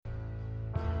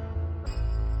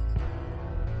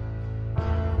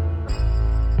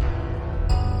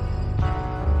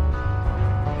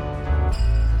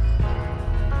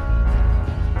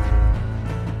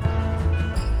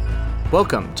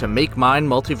Welcome to Make Mine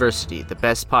Multiversity, the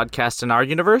best podcast in our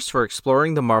universe for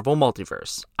exploring the Marvel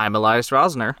Multiverse. I'm Elias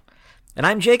Rosner. And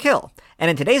I'm Jake Hill. And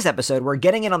in today's episode, we're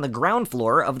getting in on the ground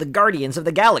floor of the Guardians of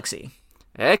the Galaxy.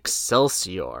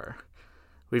 Excelsior.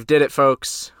 We've did it,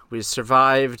 folks. We've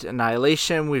survived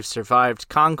Annihilation, we've survived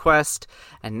Conquest,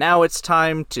 and now it's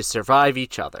time to survive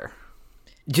each other.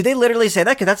 Do they literally say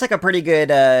that? Because that's like a pretty good,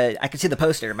 I can see the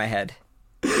poster in my head.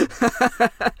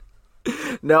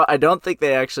 No, I don't think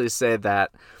they actually say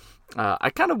that. I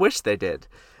kind of wish they did.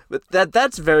 But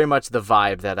that's very much the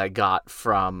vibe that I got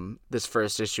from this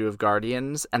first issue of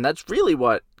Guardians, and that's really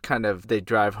what kind of they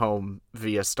drive home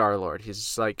via Star-Lord. He's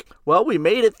just like, well, we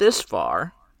made it this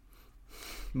far.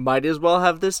 Might as well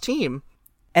have this team.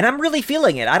 And I'm really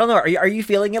feeling it. I don't know, are you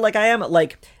feeling it like I am?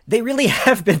 Like, they really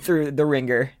have been through the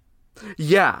ringer.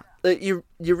 Yeah, you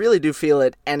really do feel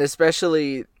it, and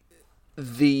especially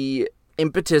the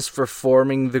impetus for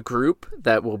forming the group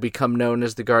that will become known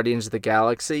as the Guardians of the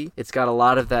Galaxy. It's got a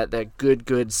lot of that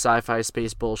good sci-fi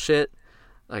space bullshit,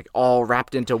 like all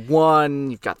wrapped into one.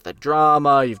 You've got the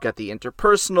drama, you've got the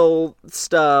interpersonal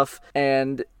stuff,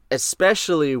 and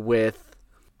especially with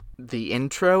the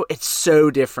intro, it's so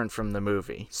different from the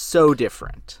movie. So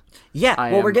different.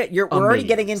 Yeah, well, we're already amazed.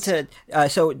 getting into,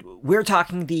 so we're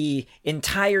talking the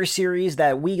entire series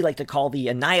that we like to call the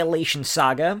Annihilation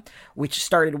Saga, which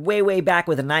started way back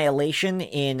with Annihilation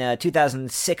in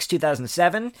 2006,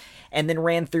 2007, and then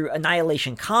ran through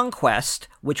Annihilation Conquest,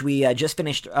 which we just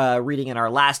finished reading in our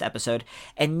last episode,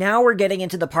 and now we're getting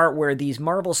into the part where these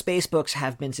Marvel space books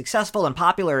have been successful and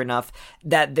popular enough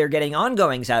that they're getting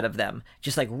ongoings out of them,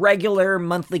 just like regular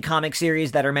monthly comic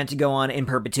series that are meant to go on in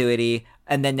perpetuity,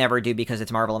 and then never do because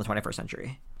it's Marvel in the 21st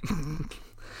century.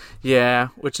 Yeah,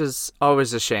 which is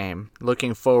always a shame.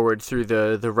 Looking forward through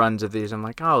the runs of these, I'm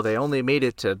like, oh, they only made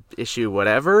it to issue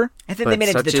whatever. I think they made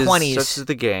it to the 20s. Such is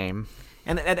the game.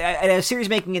 And a series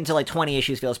making it into like 20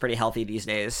 issues feels pretty healthy these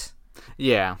days.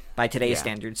 Yeah. By today's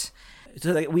standards.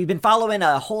 So we've been following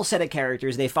a whole set of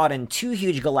characters. They fought in two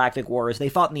huge galactic wars. They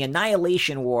fought in the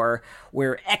Annihilation War,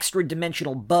 where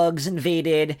extra-dimensional bugs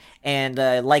invaded and,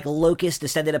 like locusts,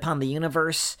 descended upon the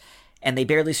universe, and they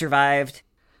barely survived.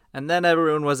 And then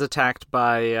everyone was attacked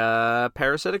by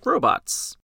parasitic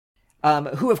robots.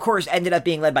 Who, of course, ended up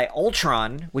being led by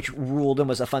Ultron, which ruled and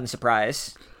was a fun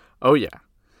surprise. Oh, yeah.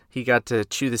 He got to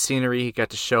chew the scenery. He got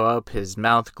to show up. His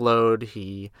mouth glowed.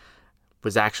 He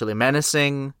was actually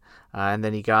menacing. And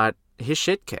then he got his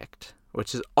shit kicked,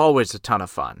 which is always a ton of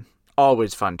fun.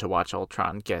 Always fun to watch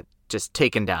Ultron get just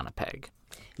taken down a peg.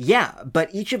 Yeah,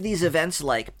 but each of these events,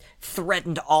 like,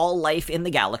 threatened all life in the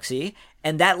galaxy,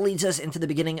 and that leads us into the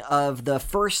beginning of the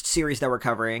first series that we're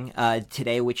covering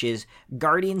today, which is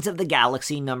Guardians of the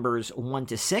Galaxy numbers 1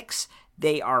 to 6.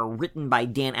 They are written by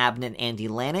Dan Abnett and Andy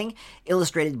Lanning,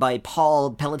 illustrated by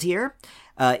Paul Pelletier,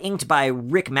 inked by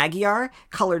Rick Magyar,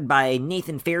 colored by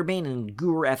Nathan Fairbairn and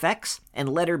Guru FX, and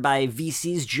lettered by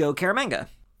VC's Joe Caramanga.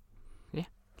 Yeah,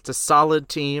 it's a solid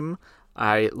team.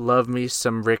 I love me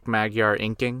some Rick Magyar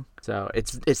inking, so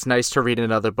it's nice to read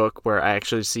another book where I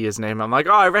actually see his name. I'm like,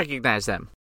 oh, I recognize them.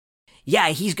 Yeah,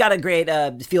 he's got a great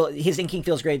feel. His inking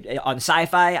feels great on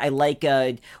sci-fi. I like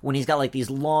when he's got like these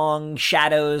long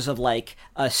shadows of like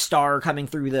a star coming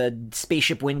through the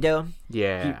spaceship window.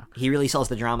 Yeah, he really sells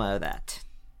the drama of that.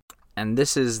 And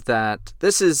this is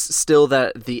still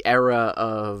the era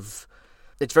of,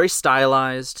 it's very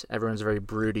stylized. Everyone's very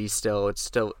broody still. It's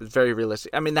still very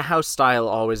realistic. I mean, the house style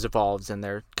always evolves, and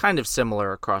they're kind of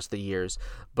similar across the years.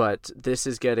 But this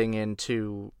is getting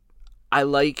into, I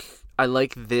like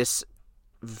this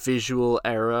visual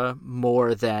era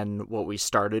more than what we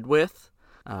started with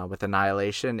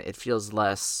Annihilation. It feels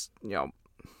less,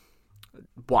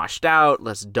 washed out,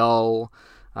 less dull.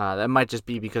 That might just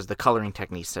be because the coloring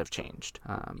techniques have changed.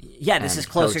 This is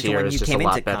closer to when you came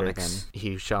into comics.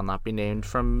 He Shall Not Be Named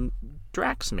from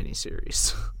Drax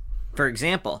miniseries. For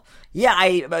example.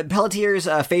 Yeah, Pelletier's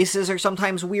faces are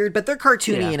sometimes weird, but they're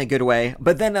cartoony in a good way.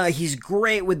 But then he's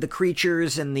great with the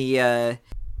creatures and the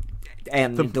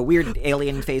weird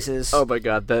alien faces. Oh my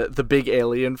god, the big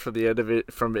alien from the end of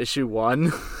it, from issue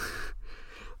 1.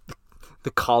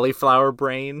 The cauliflower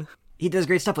brain. He does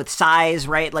great stuff with size,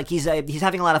 right? Like he's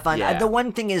having a lot of fun. Yeah. The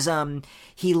one thing is,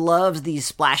 he loves these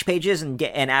splash pages, and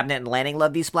Abnett and Lanning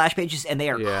love these splash pages, and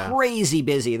they are crazy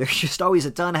busy. There's just always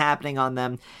a ton happening on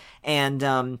them,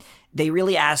 and they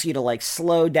really ask you to like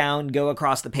slow down, go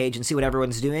across the page, and see what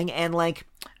everyone's doing. And like,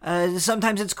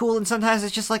 sometimes it's cool, and sometimes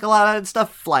it's just like a lot of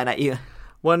stuff flying at you.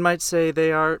 One might say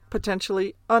they are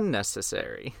potentially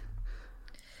unnecessary.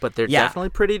 But they're definitely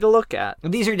pretty to look at.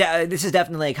 This is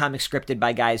definitely a comic scripted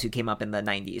by guys who came up in the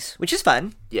 90s, which is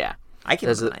fun. Yeah. I can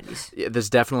remember the 90s. There's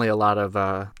definitely a lot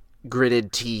of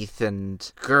gritted teeth and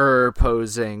grr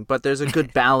posing, but there's a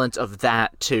good balance of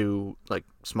that to like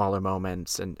smaller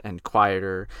moments and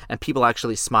quieter, and people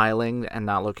actually smiling and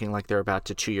not looking like they're about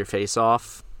to chew your face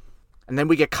off. And then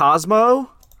we get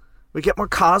Cosmo. We get more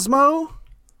Cosmo.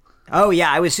 Oh,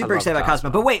 yeah, I was super excited about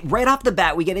Cosmo. But wait, right off the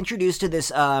bat, we get introduced to this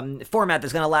format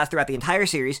that's going to last throughout the entire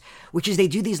series, which is they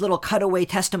do these little cutaway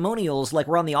testimonials like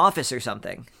we're on The Office or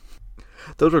something.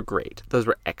 Those were great. Those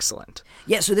were excellent.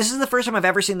 Yeah, so this is the first time I've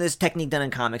ever seen this technique done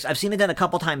in comics. I've seen it done a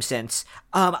couple times since.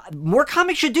 More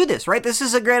comics should do this, right? This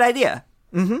is a great idea.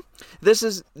 Mm-hmm. This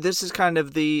is kind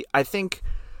of the, I think,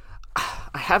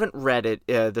 I haven't read it,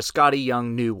 the Scotty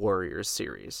Young New Warriors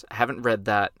series. I haven't read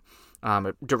that.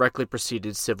 It directly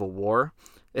preceded Civil War.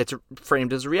 It's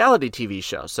framed as a reality TV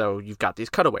show, so you've got these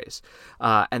cutaways.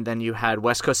 And then you had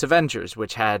West Coast Avengers,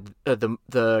 which had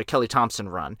the Kelly Thompson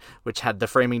run, which had the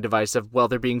framing device of, well,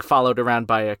 they're being followed around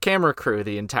by a camera crew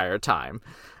the entire time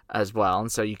as well.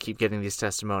 And so you keep getting these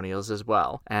testimonials as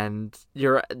well. And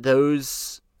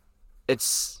it's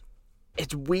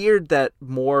weird that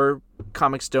more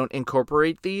comics don't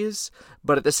incorporate these,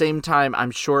 but at the same time,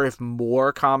 I'm sure if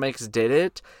more comics did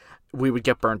it, we would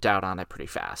get burnt out on it pretty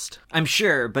fast. I'm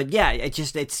sure, but yeah,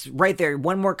 it's right there.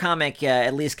 One more comic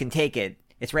at least can take it.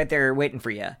 It's right there waiting for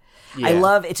you.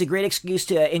 Yeah. It's a great excuse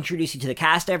to introduce you to the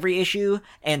cast every issue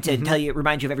and to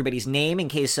remind you of everybody's name in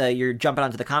case you're jumping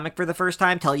onto the comic for the first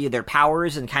time, tell you their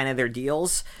powers and kind of their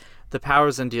deals. The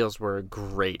powers and deals were a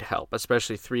great help,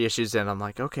 especially 3 issues in. I'm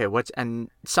like, okay, and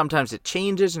sometimes it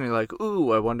changes and you're like,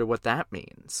 ooh, I wonder what that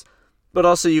means. But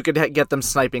also you could get them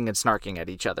sniping and snarking at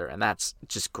each other, and that's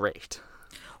just great.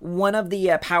 One of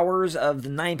the powers of the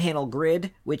 9-panel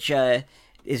grid, which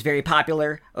is very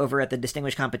popular over at the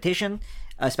Distinguished Competition,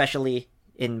 especially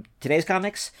in today's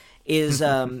comics, is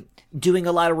doing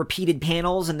a lot of repeated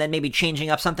panels and then maybe changing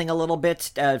up something a little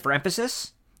bit for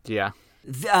emphasis. Yeah.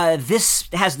 This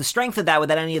has the strength of that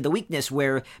without any of the weakness,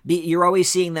 where you're always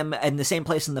seeing them in the same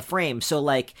place in the frame. So,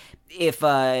 like, if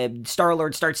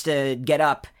Star-Lord starts to get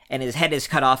up and his head is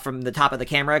cut off from the top of the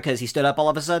camera because he stood up all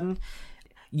of a sudden,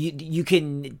 you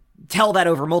can tell that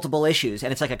over multiple issues,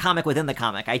 and it's like a comic within the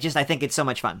comic. I think it's so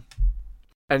much fun.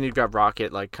 And you've got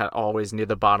Rocket like always near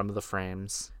the bottom of the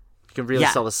frames. You can really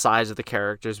sell the size of the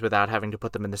characters without having to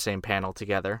put them in the same panel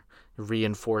together.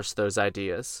 Reinforce those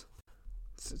ideas.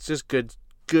 It's just good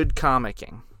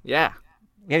comicking. Yeah.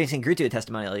 We haven't seen Groot do a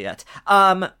testimonial yet.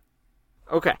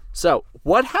 Okay, so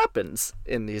what happens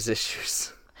in these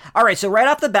issues? All right, so right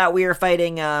off the bat, we are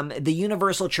fighting the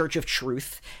Universal Church of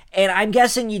Truth. And I'm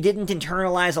guessing you didn't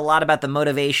internalize a lot about the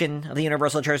motivation of the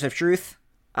Universal Church of Truth?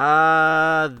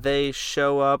 They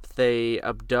show up, they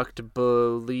abduct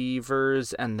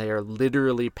believers, and they are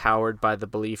literally powered by the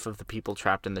belief of the people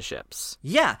trapped in the ships.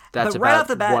 Yeah, that's right about off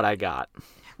the bat, what I got.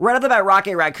 Right off the bat,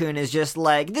 Rocket Raccoon is just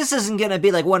like, this isn't going to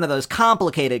be like one of those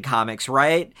complicated comics,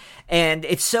 right? And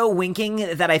it's so winking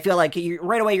that I feel like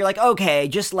right away you're like, okay,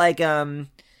 just like, I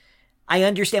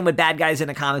understand what bad guys in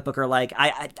a comic book are like.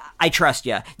 I trust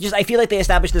you. I feel like they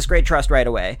established this great trust right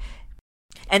away.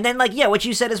 And then, like, yeah, what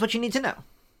you said is what you need to know.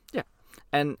 Yeah.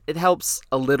 And it helps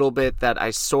a little bit that I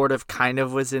sort of kind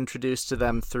of was introduced to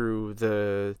them through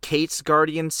the Kate's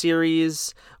Guardian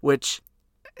series, which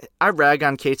I rag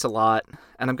on Kate's a lot,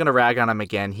 and I'm going to rag on him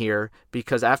again here,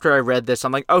 because after I read this,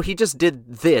 I'm like, oh, he just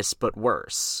did this, but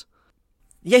worse.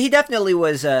 Yeah, he definitely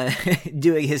was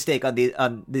doing his take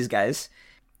on these guys.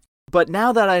 But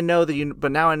now that I know the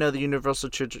Universal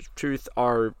Church of Truth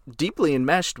are deeply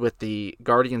enmeshed with the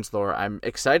Guardians lore, I'm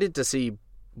excited to see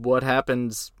what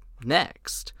happens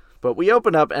next. But we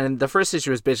open up, and the first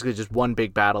issue is basically just one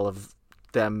big battle of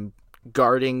them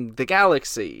guarding the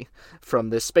galaxy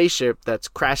from this spaceship that's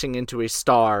crashing into a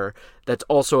star that's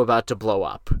also about to blow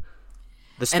up.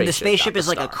 The spaceship is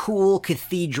like a cool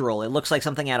cathedral. It looks like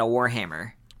something out of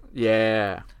Warhammer.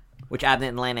 Yeah. Which Abnett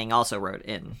and Lanning also wrote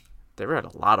in. They read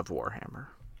a lot of Warhammer.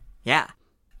 Yeah.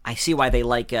 I see why they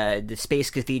like the Space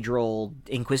Cathedral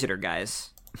Inquisitor guys.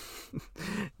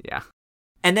 Yeah.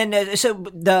 And then, so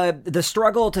the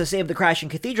struggle to save the crashing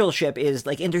cathedral ship is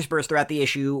like interspersed throughout the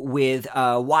issue with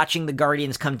watching the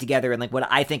Guardians come together in like what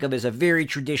I think of as a very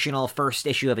traditional first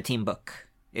issue of a team book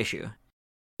issue.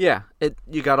 Yeah,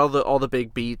 you got all the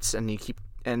big beats, and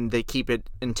they keep it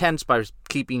intense by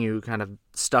keeping you kind of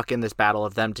stuck in this battle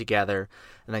of them together,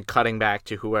 and then cutting back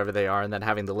to whoever they are, and then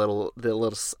having the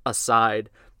little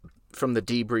aside from the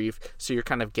debrief, so you're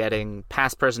kind of getting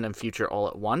past, present, and future all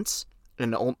at once.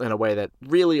 In a way that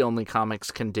really only comics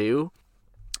can do.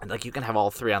 And like you can have all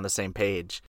three on the same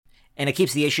page. And it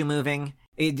keeps the issue moving.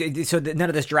 None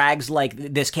of this drags like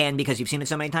this can because you've seen it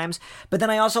so many times. But then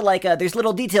I also like there's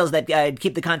little details that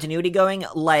keep the continuity going,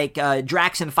 like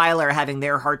Drax and Phyla are having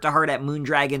their heart-to-heart at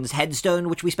Moondragon's headstone,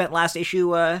 which we spent last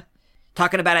issue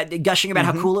talking about it, gushing about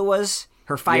how cool it was.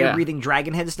 Her fire-breathing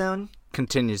dragon headstone.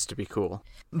 Continues to be cool.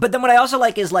 But then what I also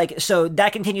like is, like, so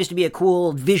that continues to be a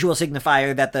cool visual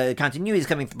signifier that the continuity is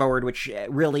coming forward, which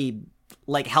really,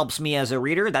 like, helps me as a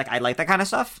reader. That I like that kind of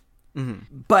stuff.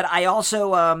 Mm-hmm. But I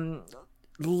also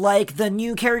like the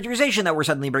new characterization that we're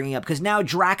suddenly bringing up, because now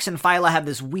Drax and Phyla have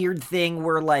this weird thing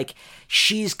where, like,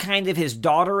 she's kind of his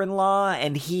daughter-in-law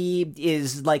and he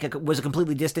is, like, was a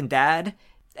completely distant dad,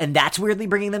 and that's weirdly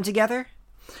bringing them together.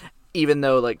 Even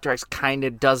though, like, Drax kind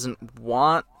of doesn't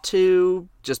want to,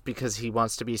 just because he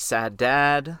wants to be sad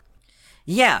dad.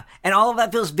 Yeah, and all of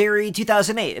that feels very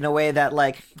 2008 in a way that,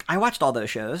 like, I watched all those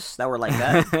shows that were like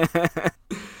that.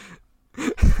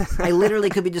 I literally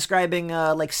could be describing,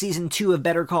 like, season 2 of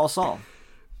Better Call Saul.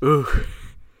 Ooh.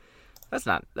 That's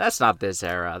not this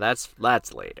era. That's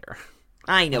later.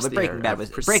 I know, but Breaking Bad was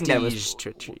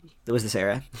this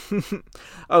era.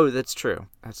 Oh, that's true.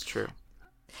 That's true.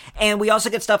 And we also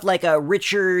get stuff like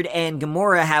Richard and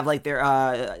Gamora have like their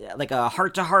like a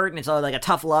heart-to-heart, and it's like a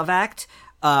tough love act.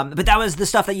 But that was the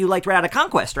stuff that you liked right out of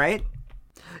Conquest, right?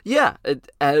 Yeah,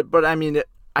 but I mean,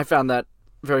 I found that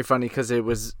very funny because it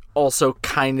was also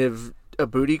kind of a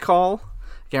booty call.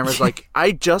 Gamera's like,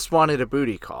 I just wanted a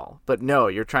booty call, but no,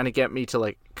 you're trying to get me to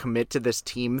like commit to this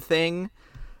team thing.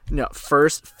 No,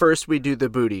 first we do the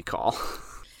booty call.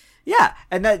 Yeah,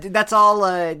 and that's all.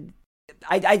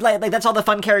 I like that's all the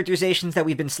fun characterizations that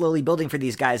we've been slowly building for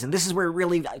these guys, and this is where it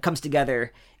really comes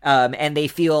together, and they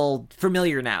feel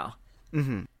familiar now.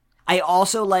 Mm-hmm. I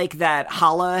also like that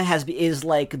Hala is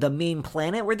like the main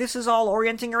planet where this is all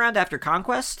orienting around after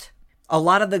Conquest. A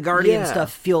lot of the Guardian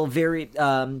stuff feel very,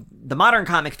 the modern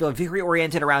comics feel very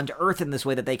oriented around Earth in this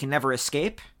way that they can never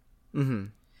escape. Mm-hmm.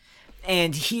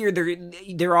 And here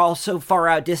they're all so far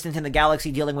out distant in the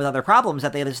galaxy dealing with other problems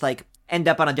that they just like end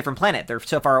up on a different planet. They're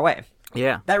so far away.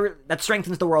 Yeah. That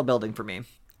strengthens the world building for me.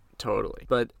 Totally.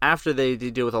 But after they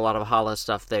deal with a lot of Hala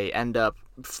stuff, they end up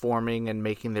forming and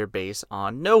making their base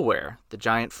on Nowhere, the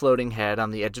giant floating head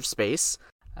on the edge of space.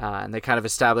 And they kind of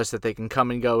establish that they can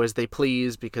come and go as they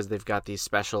please because they've got these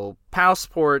special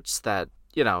passports that,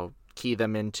 you know, key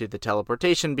them into the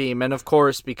teleportation beam. And of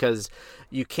course, because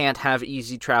you can't have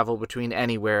easy travel between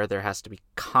anywhere, there has to be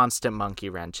constant monkey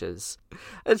wrenches.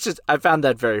 It's just, I found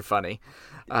that very funny.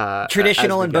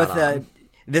 Traditional in both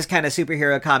this kind of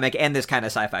superhero comic and this kind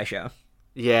of sci-fi show.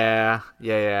 Yeah.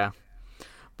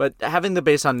 But having the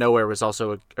base on Nowhere was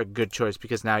also a good choice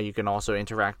because now you can also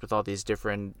interact with all these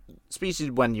different species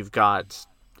when you've got,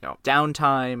 you know,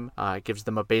 downtime. It gives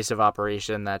them a base of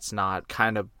operation that's not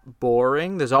kind of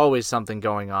boring. There's always something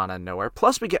going on Nowhere.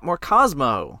 Plus, we get more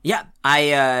Cosmo. Yeah,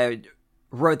 I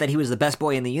wrote that he was the best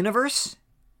boy in the universe,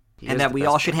 and that we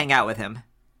all should hang out with him.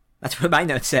 That's what my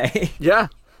notes say. Yeah,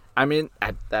 I mean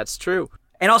that's true.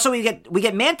 And also, we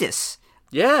get Mantis.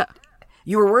 Yeah,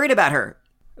 you were worried about her.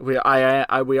 We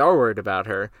are worried about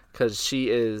her because she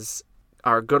is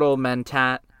our good old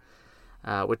Mentat,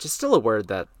 which is still a word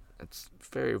that it's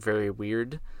very, very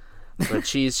weird. But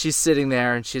she's sitting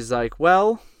there and she's like,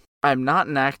 well, I'm not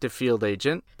an active field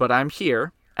agent, but I'm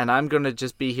here and I'm going to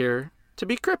just be here to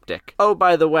be cryptic. Oh,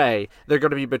 by the way, they're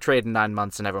going to be betrayed in 9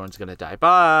 months and everyone's going to die.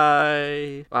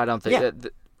 Bye. I don't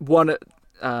think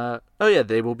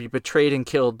they will be betrayed and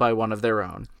killed by one of their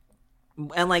own.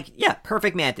 And like, yeah,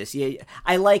 perfect Mantis. Yeah,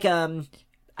 I like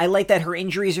that her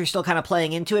injuries are still kind of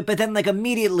playing into it, but then like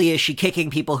immediately is she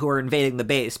kicking people who are invading the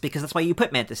base, because that's why you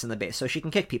put Mantis in the base, so she can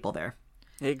kick people there.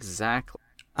 Exactly.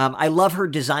 I love her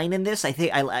design in this. I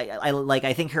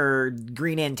think her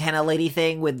green antenna lady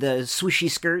thing with the swooshy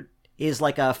skirt is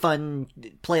like a fun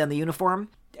play on the uniform.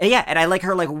 Yeah, and I like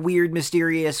her like weird,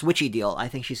 mysterious, witchy deal. I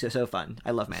think she's so fun.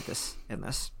 I love Mantis in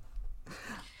this.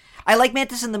 I like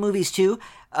Mantis in the movies too,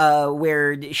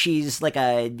 where she's like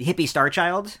a hippie star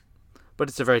child. But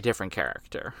it's a very different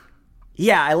character.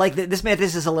 Yeah, I like that. This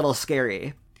Mantis is a little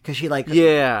scary because she like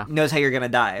knows how you're gonna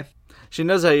die. She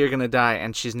knows how you're gonna die,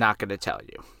 and she's not gonna tell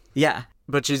you. Yeah,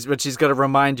 but she's gonna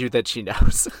remind you that she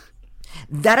knows.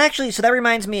 So that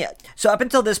reminds me. So up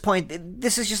until this point,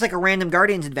 this is just like a random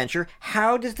Guardians adventure.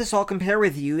 How does this all compare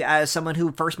with you as someone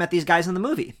who first met these guys in the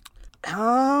movie?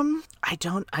 I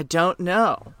don't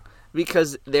know.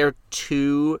 Because they're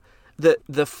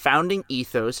the founding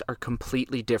ethos are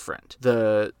completely different.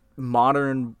 The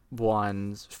modern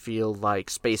ones feel like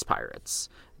space pirates.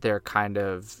 They're kind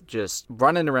of just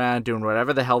running around doing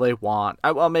whatever the hell they want.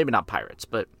 Well, maybe not pirates,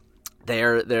 but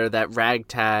they're that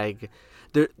ragtag.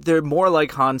 they're more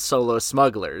like Han Solo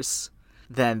smugglers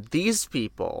than these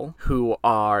people who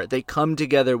they come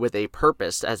together with a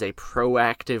purpose as a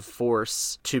proactive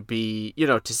force to be,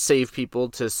 to save people,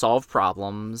 to solve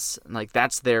problems. Like,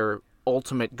 that's their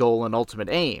ultimate goal and ultimate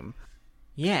aim.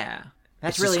 Yeah.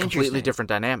 That's it's really just a interesting. completely different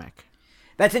dynamic.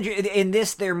 That's interesting. In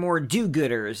this, they're more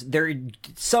do-gooders.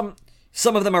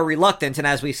 Some of them are reluctant, and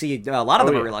as we see, a lot of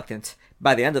them are reluctant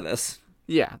by the end of this.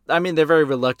 Yeah, I mean, they're very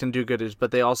reluctant do-gooders,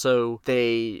 but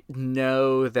they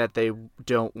know that they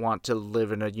don't want to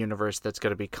live in a universe that's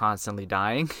going to be constantly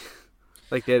dying.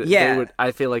 Like,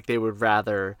 I feel like they would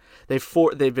rather...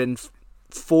 They've been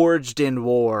forged in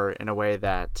war in a way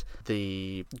that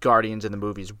the Guardians in the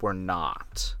movies were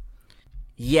not.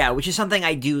 Yeah, which is something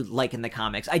I do like in the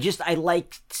comics. I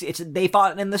like they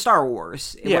fought in the Star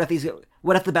Wars. Yeah.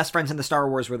 What if the best friends in the Star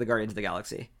Wars were the Guardians of the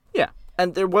Galaxy? Yeah,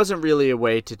 and there wasn't really a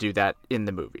way to do that in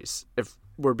the movies. If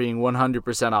we're being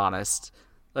 100% honest,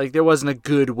 like, there wasn't a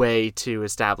good way to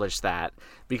establish that,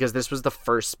 because this was the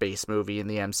first space movie in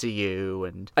the MCU,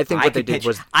 and I think I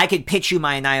could pitch you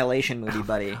my Annihilation movie,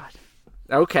 buddy. God.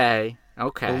 Okay.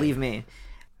 Believe me.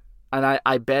 And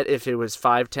I bet if it was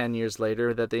 5-10 years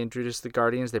later that they introduced the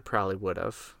Guardians, they probably would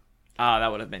have. Oh, that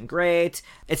would have been great.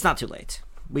 It's not too late.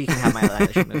 We can have my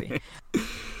Annihilation movie.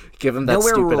 Give him that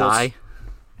stupid eye.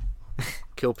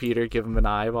 Kill Peter, give him an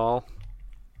eyeball.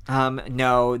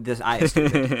 No, this eye is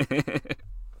stupid.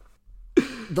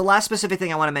 The last specific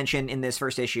thing I want to mention in this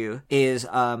first issue is,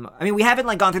 we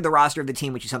haven't gone through the roster of the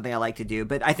team, which is something I like to do,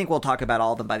 but I think we'll talk about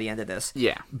all of them by the end of this.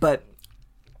 Yeah. But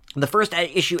the first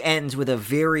issue ends with a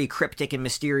very cryptic and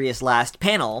mysterious last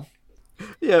panel.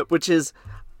 Yeah, which is,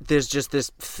 there's just this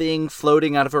thing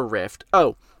floating out of a rift.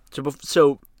 Oh,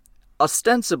 so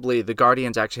ostensibly the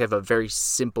Guardians actually have a very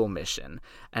simple mission,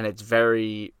 and it's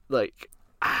very,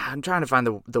 I'm trying to find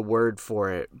the word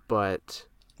for it, but...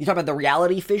 You talking about the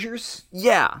reality fissures?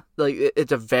 Yeah,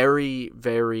 it's a very,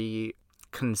 very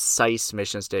concise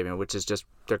mission statement, which is just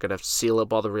they're going to seal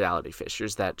up all the reality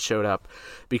fissures that showed up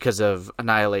because of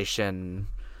Annihilation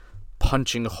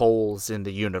punching holes in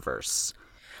the universe.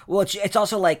 Well, it's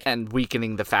also and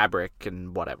weakening the fabric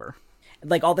and whatever.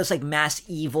 All this mass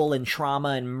evil and trauma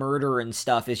and murder and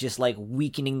stuff is just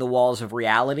weakening the walls of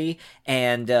reality,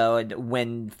 and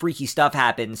when freaky stuff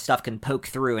happens, stuff can poke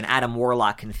through, and Adam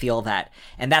Warlock can feel that,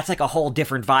 and that's a whole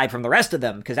different vibe from the rest of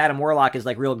them, because Adam Warlock is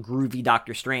real groovy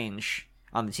Doctor Strange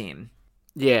on the team.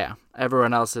 Yeah,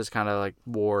 everyone else is kind of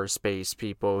war space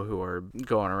people who are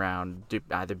going around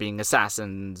either being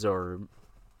assassins or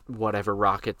whatever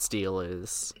Rocket Steel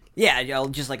is. Yeah,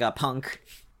 just like a punk.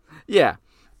 Yeah.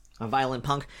 A violent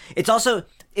punk. It's also,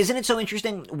 isn't it so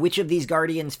interesting which of these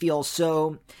Guardians feels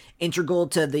so integral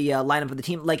to the lineup of the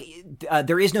team?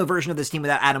 There is no version of this team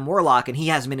without Adam Warlock, and he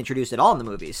hasn't been introduced at all in the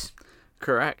movies.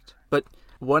 Correct. But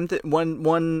one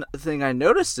thing I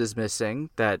noticed is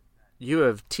missing that you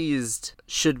have teased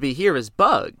should be here is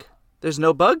Bug. There's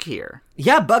no Bug here.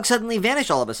 Yeah, Bug suddenly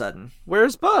vanished all of a sudden.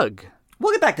 Where's Bug?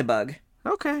 We'll get back to Bug.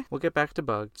 Okay, we'll get back to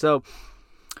Bug. So,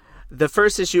 the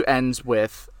first issue ends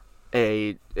with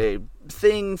a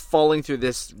thing falling through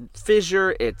this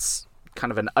fissure. It's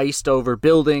kind of an iced over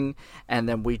building, and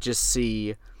then we just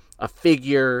see a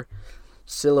figure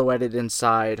silhouetted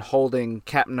inside holding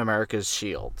Captain America's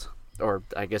shield, or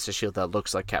I guess a shield that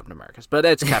looks like Captain America's, but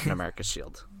it's Captain America's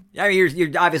shield. I mean,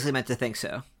 you're obviously meant to think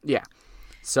so. Yeah.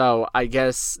 So I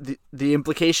guess the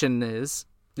implication is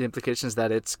that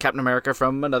it's Captain America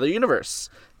from another universe,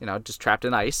 just trapped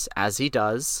in ice, as he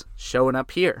does, showing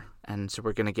up here. And so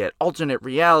we're going to get alternate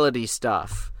reality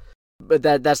stuff. But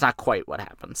that's not quite what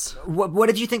happens. What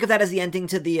did you think of that as the ending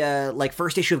to the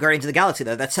first issue of Guardians of the Galaxy,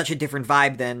 though? That's such a different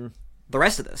vibe than the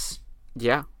rest of this.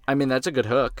 Yeah. I mean, that's a good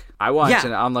hook. I watched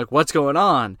and I'm like, what's going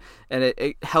on? And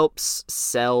it helps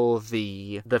sell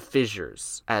the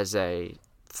fissures as a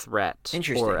threat.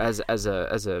 Interesting. Or as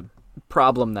a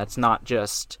problem that's not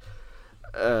just...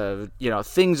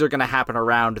 things are going to happen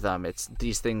around them.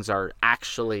 These things are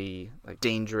actually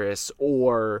dangerous,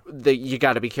 or you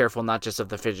got to be careful not just of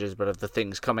the fissures, but of the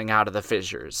things coming out of the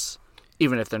fissures.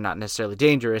 Even if they're not necessarily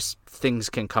dangerous, things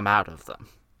can come out of them.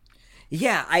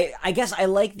 Yeah, I guess I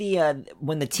like the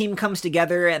when the team comes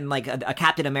together and a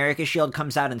Captain America shield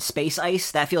comes out in space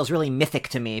ice. That feels really mythic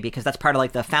to me, because that's part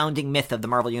of the founding myth of the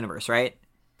Marvel Universe, right?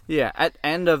 Yeah, at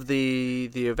end of the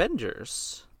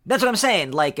Avengers. That's what I'm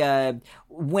saying.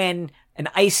 When an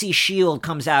icy shield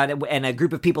comes out and a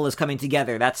group of people is coming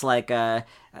together, that's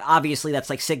obviously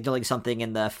that's signaling something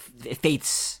in the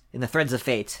fates, in the threads of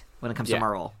fate when it comes to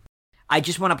Marvel. I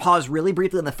just want to pause really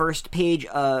briefly on the first page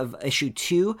of issue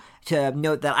 2 to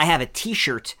note that I have a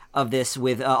t-shirt of this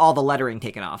with all the lettering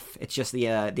taken off. It's just the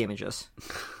images.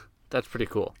 That's pretty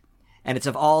cool. And it's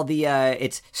of all the,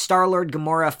 it's Star-Lord,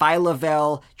 Gamora,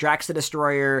 Phyla-Vell, Drax the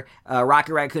Destroyer,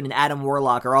 Rocket Raccoon, and Adam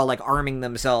Warlock are all, like, arming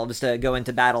themselves to go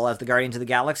into battle as the Guardians of the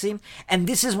Galaxy. And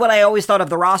this is what I always thought of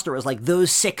the roster, was, like,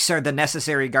 those 6 are the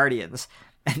necessary Guardians.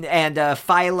 And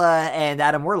Phyla and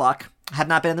Adam Warlock have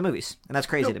not been in the movies. And that's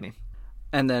crazy to me.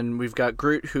 And then we've got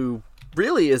Groot, who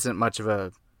really isn't much of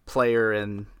a player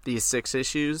in these 6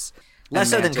 issues. Less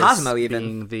so than Cosmo,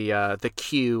 even. Being the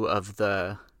Q of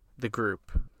the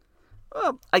group.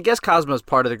 Well, I guess Cosmo's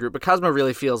part of the group, but Cosmo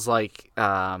really feels like...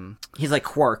 he's like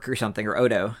Quark or something, or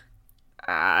Odo.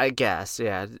 I guess,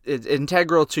 yeah. It's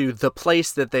integral to the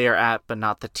place that they are at, but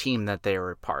not the team that they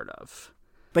are a part of.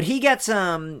 But he gets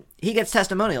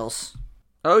testimonials.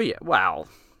 Oh, yeah. Wow.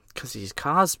 Because he's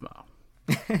Cosmo.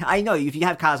 I know. If you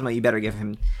have Cosmo, you better give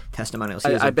him testimonials.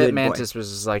 I bet Mantis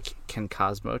was just like, can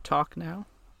Cosmo talk now?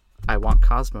 I want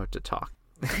Cosmo to talk.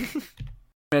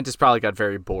 Mantis probably got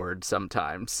very bored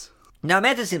sometimes. No,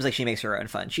 Mantis seems like she makes her own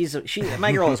fun.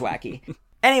 My girl is wacky.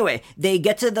 Anyway, they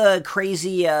get to the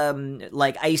crazy,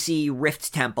 like, icy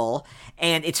rift temple,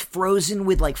 and it's frozen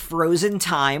with, like, frozen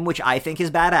time, which I think is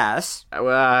badass.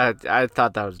 Well, I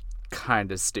thought that was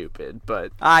kind of stupid,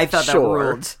 but I thought sure. That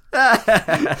ruled.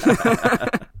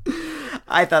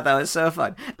 I thought that was so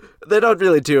fun. They don't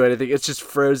really do anything. It's just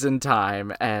frozen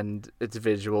time, and it's a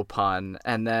visual pun.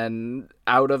 And then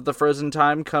out of the frozen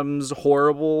time comes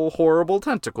horrible, horrible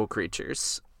tentacle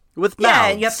creatures with mouths. Yeah,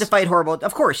 and you have to fight horrible...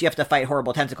 Of course, you have to fight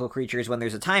horrible tentacle creatures when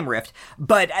there's a time rift,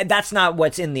 but that's not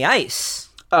what's in the ice.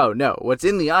 Oh, no. What's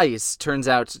in the ice turns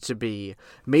out to be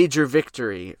Major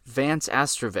Victory, Vance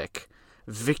Astrovic,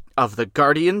 of the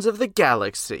Guardians of the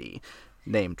Galaxy.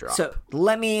 Name drop. So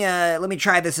let me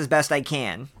try this as best I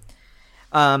can.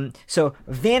 So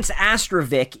Vance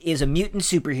Astrovic is a mutant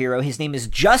superhero. His name is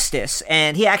Justice,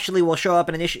 and he actually will show up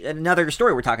in another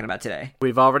story we're talking about today.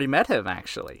 We've already met him,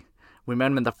 actually. We met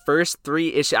him in the first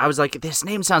 3 issues. I was like, this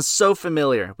name sounds so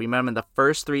familiar. We met him in the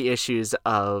first 3 issues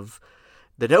of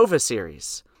the Nova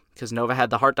series, because Nova had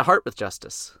the heart-to-heart with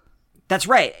Justice. That's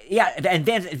right. Yeah, and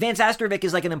Vance Astrovic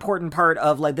is like an important part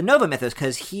of like the Nova mythos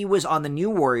because he was on the New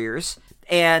Warriors,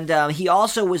 and he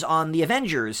also was on the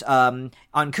Avengers on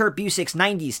Kurt Busiek's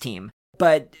 90s team.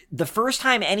 But the first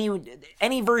time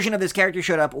any version of this character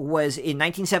showed up was in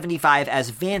 1975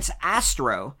 as Vance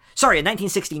Astro. Sorry, in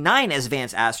 1969 as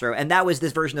Vance Astro, and that was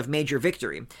this version of Major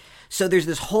Victory. So there's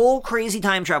this whole crazy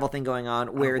time travel thing going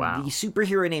on where the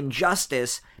superhero named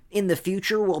Justice in the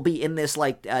future will be in this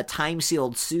like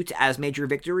time-sealed suit as Major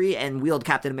Victory and wield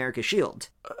Captain America's shield.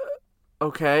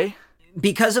 Okay.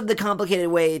 Because of the complicated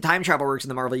way time travel works in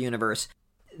the Marvel Universe,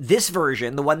 this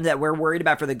version, the one that we're worried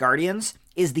about for the Guardians,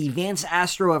 is the Vance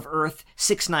Astro of Earth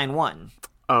 691.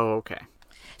 Oh, okay.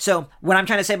 So what I'm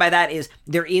trying to say by that is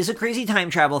there is a crazy time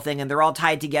travel thing and they're all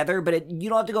tied together, but you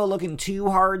don't have to go looking too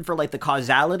hard for like the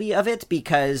causality of it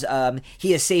because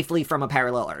he is safely from a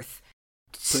parallel Earth.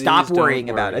 Stop worrying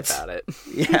about it.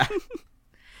 Yeah.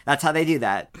 That's how they do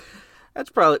that. That's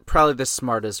probably the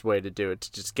smartest way to do it,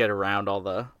 to just get around all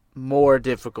the more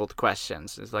difficult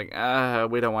questions. It's like,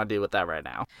 we don't want to deal with that right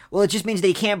now. Well, it just means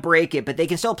they can't break it, but they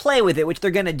can still play with it, which they're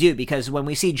going to do, because when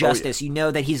we see Justice, you know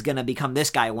that he's going to become this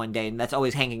guy one day, and that's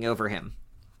always hanging over him.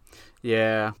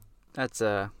 Yeah, that's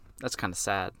kind of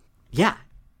sad. Yeah,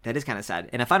 that is kind of sad.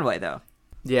 In a fun way, though.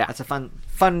 Yeah. That's a fun,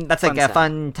 that's like a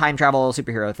fun time travel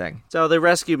superhero thing. So they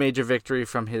rescue Major Victory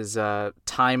from his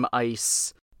time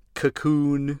ice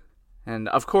cocoon, and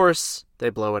of course,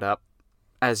 they blow it up,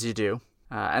 as you do.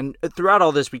 And throughout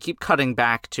all this, we keep cutting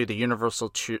back to the Universal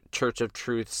Church of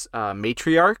Truth's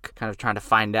matriarch, kind of trying to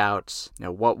find out,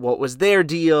 what was their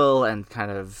deal, and kind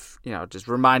of, just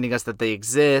reminding us that they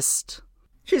exist.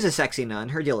 She's a sexy nun.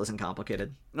 Her deal isn't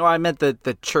complicated. No, I meant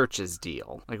the church's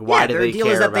deal. Like, why do they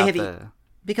care about the...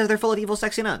 Because they're full of evil,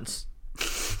 sexy nuns.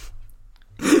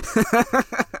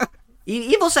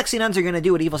 Evil, sexy nuns are going to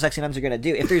do what evil, sexy nuns are going to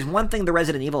do. If there's one thing the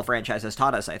Resident Evil franchise has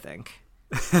taught us, I think.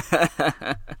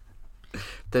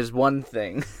 There's one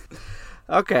thing.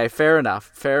 Okay, fair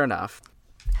enough.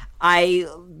 I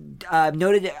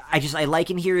noted, I like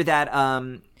in here that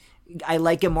I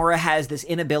like Gamora has this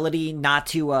inability not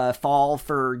to fall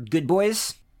for good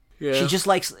boys. Yeah. She just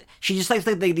likes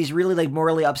like these really like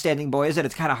morally upstanding boys, and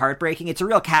it's kind of heartbreaking. It's a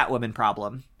real Catwoman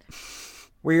problem.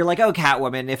 Where you're like, oh,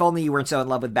 Catwoman, if only you weren't so in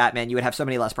love with Batman, you would have so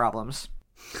many less problems.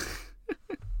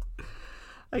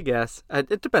 I guess.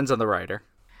 It depends on the writer.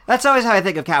 That's always how I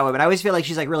think of Catwoman. I always feel like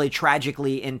she's like really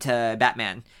tragically into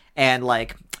Batman, and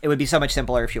like it would be so much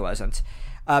simpler if she wasn't.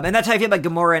 And that's how I feel about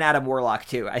Gamora and Adam Warlock,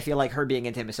 too. I feel like her being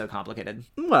into him is so complicated.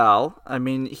 Well, I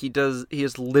mean, he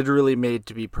is literally made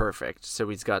to be perfect, so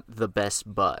he's got the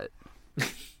best butt.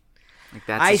 Like,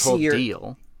 that's his whole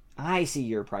deal. I see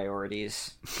your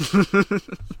priorities.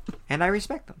 And I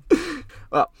respect them.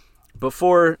 Well,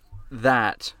 before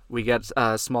that, we get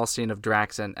a small scene of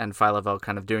Drax and Phyla-Vell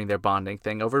kind of doing their bonding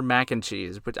thing over mac and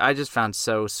cheese, which I just found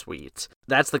so sweet.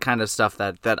 That's the kind of stuff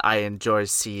that I enjoy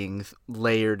seeing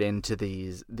layered into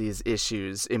these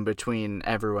issues in between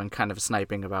everyone kind of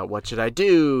sniping about what should I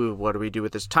do? What do we do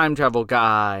with this time travel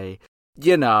guy?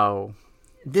 You know.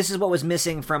 This is what was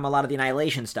missing from a lot of the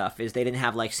Annihilation stuff, is they didn't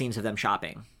have, like, scenes of them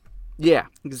shopping. Yeah,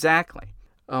 exactly.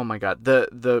 Oh my god.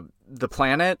 The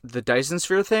planet, the Dyson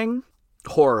Sphere thing,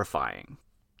 horrifying.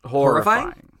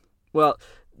 Well,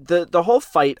 the whole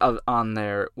fight on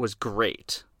there was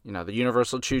great. You know, the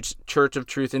Universal Church of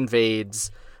Truth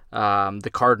invades, the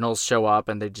Cardinals show up,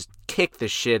 and they just kick the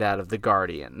shit out of the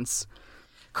Guardians.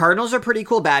 Cardinals are pretty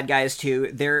cool bad guys, too.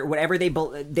 They're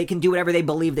they can do whatever they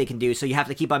believe they can do, so you have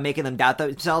to keep on making them doubt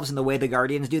themselves, and the way the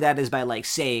Guardians do that is by, like,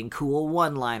 saying cool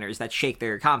one-liners that shake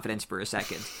their confidence for a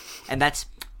second. And that's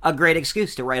a great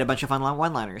excuse to write a bunch of fun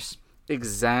one-liners.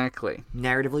 Exactly.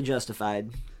 Narratively justified.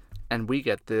 And we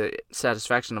get the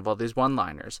satisfaction of all these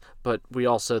one-liners, but we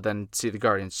also then see the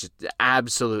Guardians just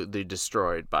absolutely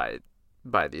destroyed by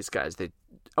these guys.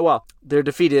 They're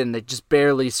defeated and they just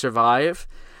barely survive.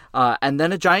 And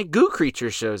then a giant goo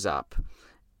creature shows up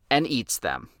and eats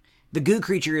them. The goo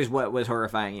creature is what was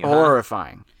horrifying you.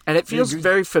 Horrifying. Huh? And it feels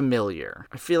very familiar.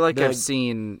 I feel like I've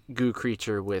seen goo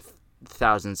creature with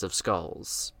thousands of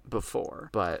skulls before,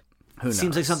 but who knows?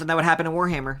 Seems like something that would happen in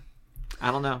Warhammer.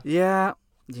 I don't know. Yeah,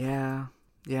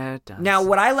 it does. Now,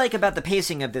 what I like about the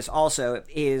pacing of this also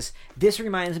is this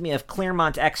reminds me of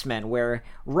Claremont X-Men, where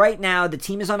right now the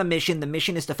team is on a mission. The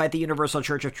mission is to fight the Universal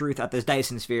Church of Truth at this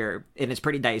Dyson Sphere, and it's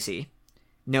pretty dicey.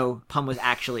 No pun was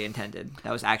actually intended.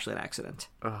 That was actually an accident.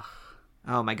 Ugh.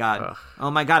 Oh my god. Ugh.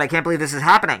 Oh my god, I can't believe this is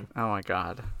happening. Oh my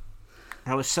god.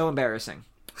 That was so embarrassing.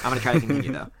 I'm going to try to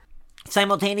continue, though.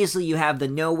 Simultaneously, you have the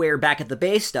Nowhere back at the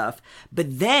base stuff, but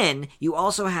then you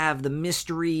also have the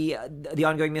mystery, the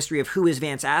ongoing mystery of who is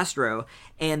Vance Astro,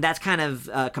 and that's kind of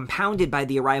compounded by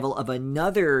the arrival of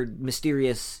another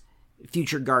mysterious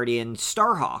future Guardian,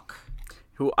 Starhawk.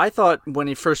 Who I thought when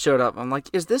he first showed up, I'm like,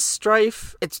 is this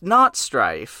Strife? It's not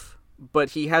Strife,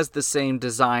 but he has the same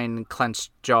design,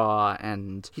 clenched jaw,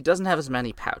 and he doesn't have as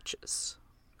many pouches.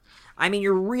 I mean,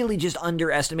 you're really just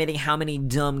underestimating how many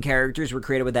dumb characters were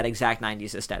created with that exact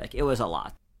 90s aesthetic. It was a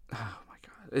lot. Oh my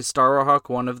god. Is Starhawk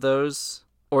one of those?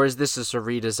 Or is this just a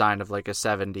redesign of like a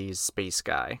 70s space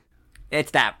guy?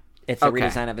 It's that. It's a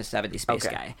redesign of a 70s space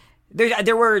guy.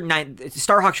 There were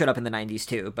Starhawk showed up in the 90s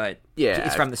too, but yeah,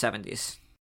 it's from the 70s.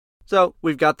 So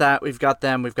we've got that. We've got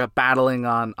them. We've got battling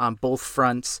on both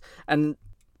fronts and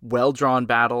well-drawn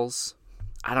battles.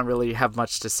 I don't really have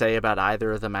much to say about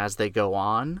either of them as they go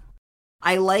on.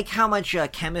 I like how much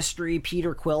chemistry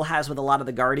Peter Quill has with a lot of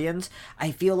the Guardians. I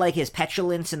feel like his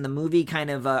petulance in the movie kind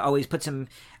of always puts him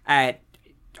at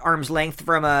arm's length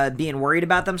from being worried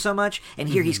about them so much. And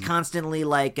here he's constantly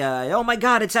like, oh my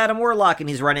god, it's Adam Warlock. And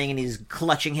he's running and he's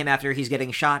clutching him after he's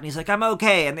getting shot. And he's like, I'm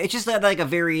okay. And it's just like a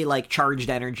very like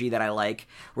charged energy that I like,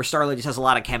 where Star-Lord just has a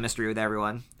lot of chemistry with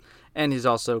everyone. And he's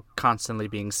also constantly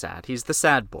being sad. He's the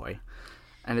sad boy.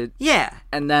 And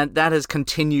and that has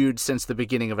continued since the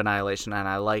beginning of Annihilation, and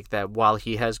I like that while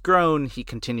he has grown, he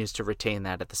continues to retain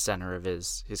that at the center of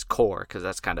his core, because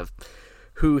that's kind of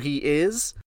who he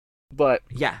is. But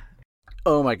yeah,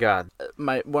 oh my god,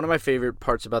 one of my favorite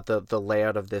parts about the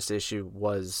layout of this issue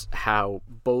was how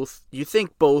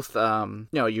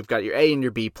you've got your A and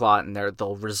your B plot, and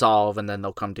they'll resolve, and then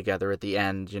they'll come together at the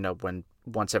end.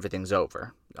 Once everything's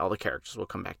over, all the characters will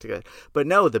come back together. But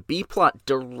no, the B plot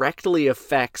directly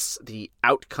affects the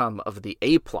outcome of the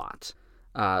A plot.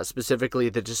 Specifically,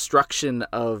 the destruction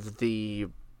of the,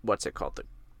 what's it called? The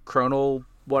chronal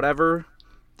whatever?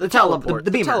 The teleport.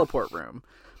 The teleport room.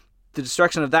 The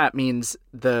destruction of that means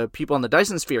the people on the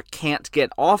Dyson Sphere can't get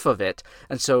off of it.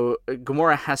 And so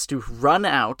Gamora has to run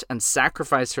out and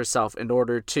sacrifice herself in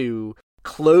order to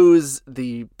close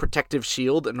the protective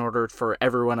shield in order for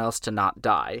everyone else to not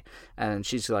die. And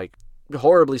she's like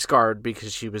horribly scarred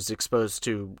because she was exposed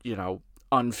to,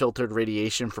 unfiltered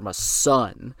radiation from a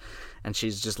sun. And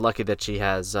she's just lucky that she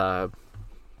has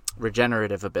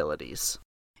regenerative abilities.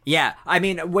 Yeah, I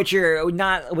mean, what you're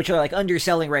like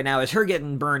underselling right now is her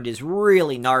getting burned is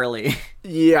really gnarly.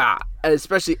 Yeah,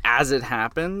 especially as it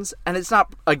happens. And it's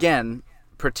not, again,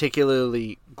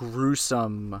 particularly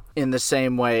gruesome in the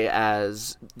same way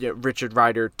as Richard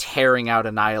Rider tearing out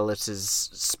Annihilus's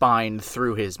spine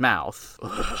through his mouth.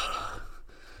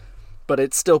 But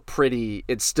it's still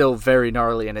very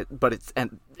gnarly,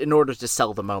 and in order to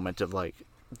sell the moment of like,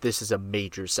 this is a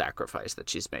major sacrifice that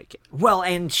she's making. Well,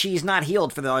 and she's not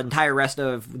healed for the entire rest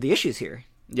of the issues here.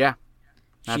 Yeah.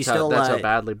 That's how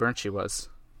badly burnt she was.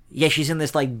 Yeah, she's in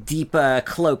this like deep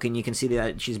cloak, and you can see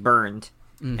that she's burned,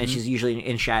 and she's usually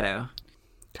in shadow.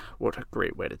 What a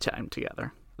great way to tie them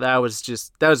together. That was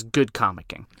good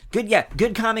comicking. Good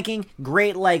comicking.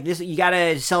 Great, like this. You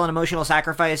gotta sell an emotional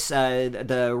sacrifice.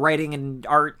 The writing and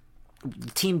art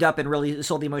teamed up and really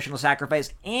sold the emotional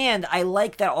sacrifice. And I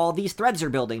like that all these threads are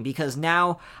building, because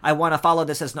now I want to follow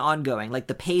this as an ongoing. Like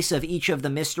the pace of each of the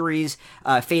mysteries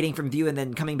fading from view and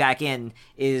then coming back in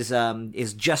is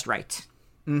just right.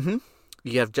 Mm-hmm.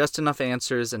 You have just enough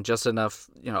answers and just enough,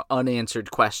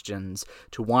 unanswered questions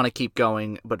to want to keep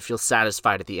going, but feel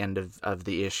satisfied at the end of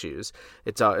the issues.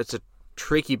 It's a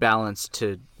tricky balance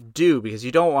to do, because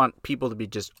you don't want people to be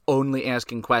just only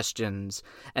asking questions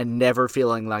and never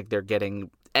feeling like they're getting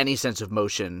any sense of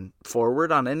motion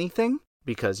forward on anything,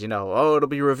 because it'll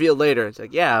be revealed later. It's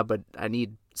like, yeah, but I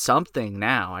need something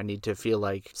now. I need to feel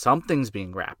like something's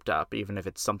being wrapped up, even if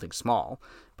it's something small,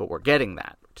 but we're getting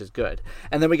that, which is good.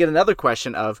 And then we get another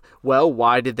question of, well,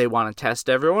 why did they want to test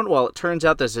everyone? Well, it turns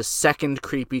out there's a second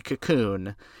creepy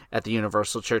cocoon at the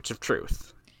Universal Church of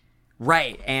Truth.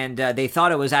 Right, and they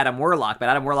thought it was Adam Warlock, but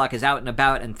Adam Warlock is out and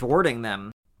about and thwarting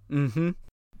them. Mm-hmm.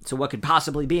 So what could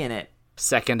possibly be in it?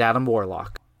 Second Adam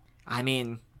Warlock. I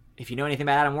mean, if you know anything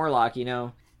about Adam Warlock,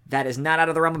 that is not out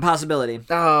of the realm of possibility.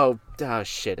 Oh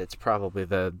shit, it's probably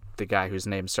the guy whose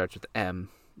name starts with M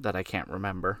that I can't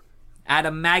remember.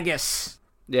 Adam Magus.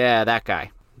 Yeah, that guy.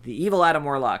 The evil Adam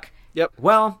Warlock. Yep.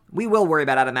 Well, we will worry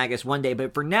about Adam Magus one day,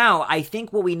 but for now, I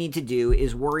think what we need to do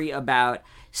is worry about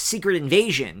Secret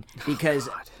Invasion, because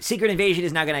Secret Invasion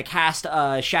is now going to cast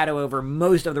a shadow over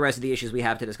most of the rest of the issues we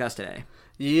have to discuss today.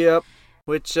 Yep.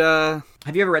 Which, Have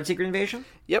you ever read Secret Invasion?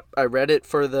 Yep, I read it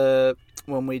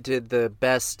when we did the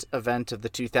best event of the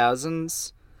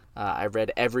 2000s. I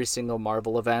read every single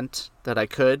Marvel event that I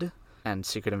could, and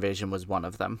Secret Invasion was one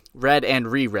of them. Read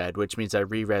and reread, which means I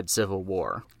reread Civil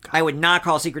War. I would not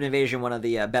call Secret Invasion one of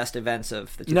the best events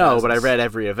of the 2000s. No, but I read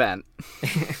every event.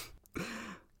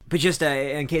 But just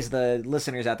in case the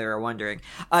listeners out there are wondering,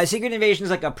 Secret Invasion is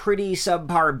like a pretty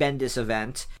subpar Bendis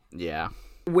event. Yeah.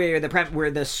 Where the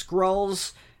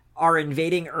Skrulls are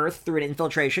invading Earth through an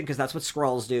infiltration, because that's what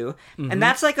Skrulls do. Mm-hmm. And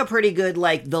that's like a pretty good,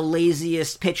 like, the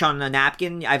laziest pitch on a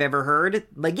napkin I've ever heard.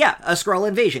 Like, yeah, a Skrull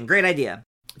invasion. Great idea.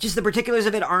 Just the particulars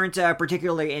of it aren't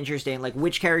particularly interesting. Like,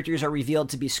 which characters are revealed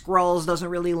to be Skrulls doesn't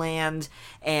really land,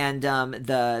 and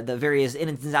the various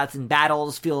ins and outs and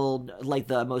battles feel like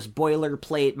the most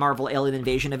boilerplate Marvel Alien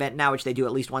Invasion event now, which they do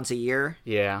at least once a year.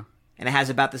 Yeah. And it has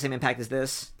about the same impact as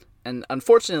this. And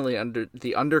unfortunately,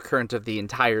 the undercurrent of the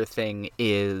entire thing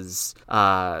is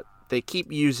they keep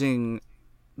using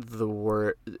the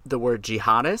word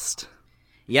jihadist.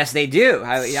 Yes, they do.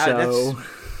 So...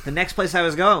 That's the next place I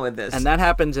was going with this. And that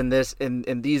happens in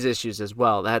these issues as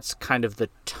well. That's kind of the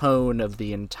tone of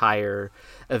the entire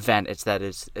event. It's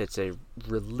a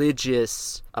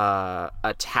religious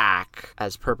attack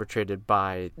as perpetrated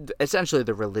by essentially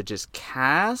the religious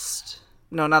caste.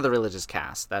 No, not the religious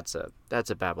caste. That's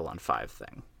a Babylon 5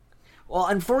 thing. Well,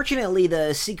 unfortunately,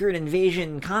 the Secret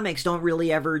Invasion comics don't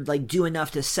really ever do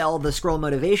enough to sell the Skrull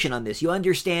motivation on this. You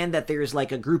understand that there's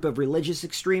a group of religious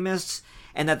extremists,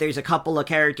 and that there's a couple of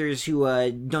characters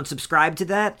who don't subscribe to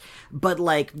that, but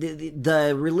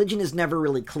the religion is never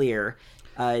really clear.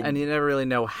 And you never really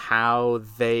know how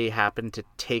they happened to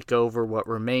take over what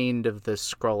remained of the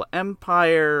Skrull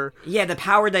Empire. Yeah, the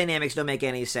power dynamics don't make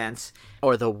any sense.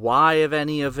 Or the why of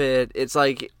any of it. It's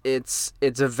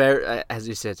a very, as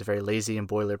you said, it's a very lazy and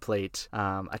boilerplate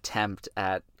attempt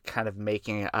at kind of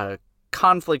making a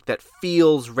conflict that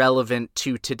feels relevant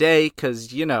to today,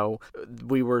 because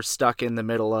we were stuck in the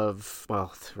middle of,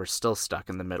 well, we're still stuck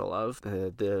in the middle of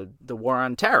the war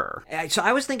on terror. So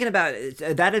I was thinking about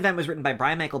that event was written by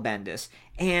Brian Michael Bendis,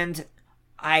 and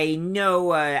I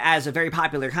know as a very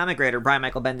popular comic writer, Brian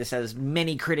Michael Bendis has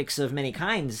many critics of many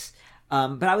kinds,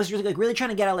 but I was really trying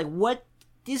to get at what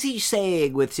is he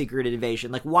saying with Secret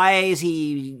Invasion? Why is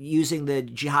he using the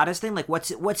jihadist thing?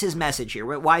 What's his message here?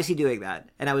 Why is he doing that?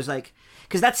 And I was like,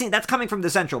 because that's coming from the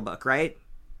Central book, right?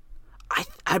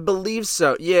 I believe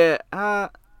so. Yeah.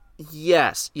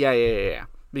 Yes. Yeah.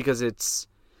 Because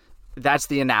that's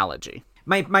the analogy.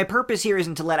 My purpose here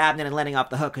isn't to let Abnett and Lanning off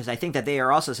the hook, because I think that they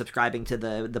are also subscribing to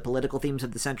the political themes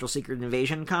of the Central Secret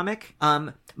Invasion comic.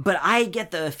 But I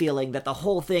get the feeling that the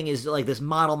whole thing is like this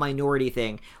model minority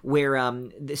thing, where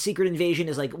the Secret Invasion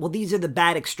is like, well, these are the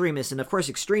bad extremists, and of course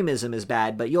extremism is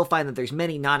bad, but you'll find that there's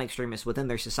many non-extremists within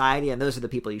their society, and those are the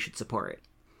people you should support.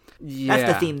 Yeah.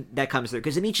 That's the theme that comes through,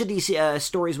 because in each of these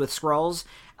stories with Skrulls,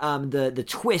 the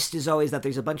twist is always that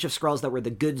there's a bunch of Skrulls that were the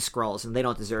good Skrulls, and they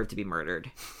don't deserve to be murdered.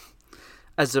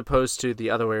 As opposed to the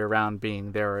other way around,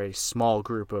 being there are a small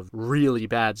group of really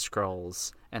bad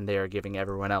Skrulls, and they are giving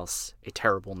everyone else a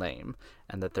terrible name,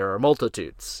 and that there are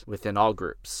multitudes within all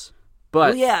groups.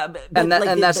 But, well, yeah,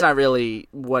 that's not really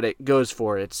what it goes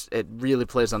for. It really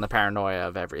plays on the paranoia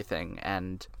of everything,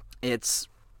 and it's,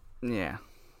 yeah.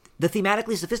 The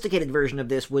thematically sophisticated version of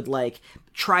this would, like,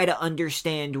 try to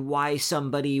understand why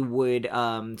somebody would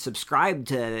subscribe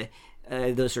to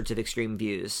those sorts of extreme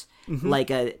views. Mm-hmm. Like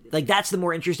that's the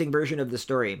more interesting version of the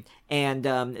story. And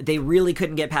they really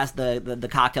couldn't get past the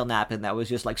cocktail napkin that was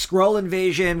just like, Skrull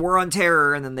invasion, war on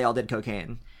terror, and then they all did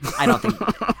cocaine. I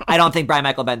don't think Brian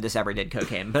Michael Bendis ever did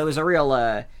cocaine, but it was a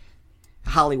real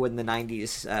Hollywood in the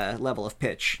 90s level of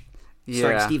pitch. Yeah.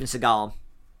 Starring Steven Seagal.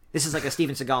 This is like a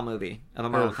Steven Seagal movie of a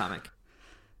Marvel comic.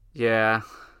 Yeah.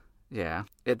 Yeah.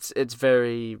 It's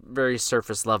very, very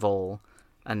surface level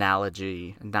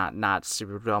analogy, not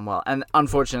super done well. And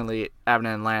unfortunately,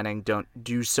 Abnett and Lanning don't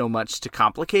do so much to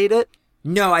complicate it.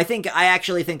 No, I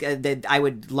actually think that I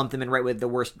would lump them in right with the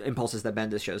worst impulses that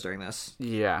Bendis shows during this.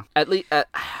 Yeah. At least...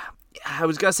 I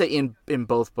was gonna say in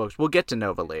both books. We'll get to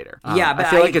Nova later. Yeah, but I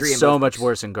feel like it's so much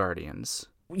worse in Guardians.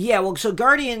 Yeah, well, so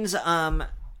Guardians,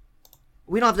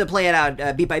 we don't have to play it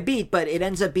out beat by beat, but it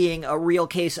ends up being a real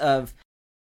case of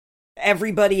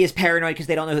everybody is paranoid because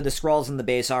they don't know who the Skrulls in the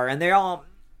base are, and they're all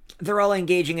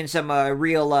engaging in some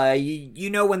real,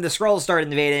 when the Skrulls start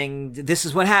invading, this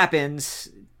is what happens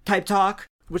type talk.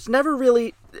 Which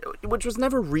was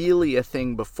never really a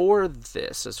thing before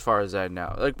this, as far as I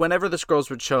know. Like, whenever the Skrulls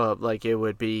would show up, like, it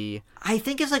would be... I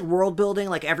think it's like world building,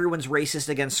 like everyone's racist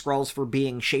against Skrulls for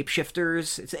being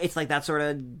shapeshifters. It's like that sort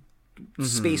of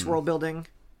space world building.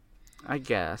 I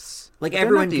guess. Like,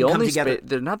 everyone can come together.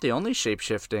 They're not the only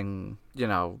shape-shifting,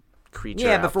 creature.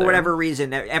 Yeah, but for whatever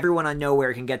reason, everyone on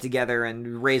Nowhere can get together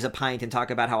and raise a pint and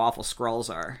talk about how awful Skrulls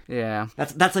are. Yeah.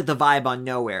 That's like the vibe on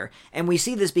Nowhere. And we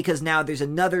see this because now there's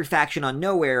another faction on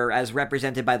Nowhere as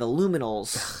represented by the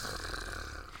Luminals,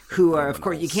 who are, of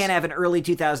course, you can't have an early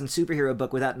 2000 superhero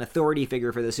book without an authority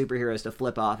figure for the superheroes to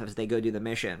flip off as they go do the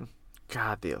mission.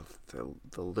 God, the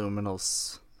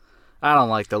Luminals. I don't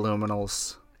like the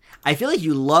Luminals. I feel like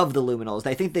you love the Luminals.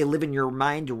 I think they live in your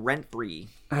mind rent-free.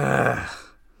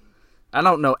 I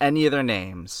don't know any of their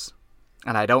names,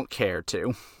 and I don't care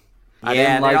to. I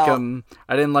Yeah,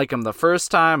 didn't like them the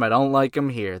first time. I don't like them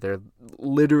here. They're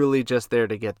literally just there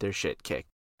to get their shit kicked.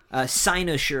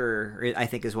 Cynosure, I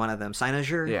think, is one of them.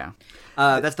 Cynosure? Yeah.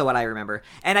 That's the one I remember.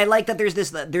 And I like that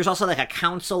there's also like a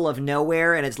council of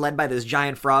Nowhere, and it's led by this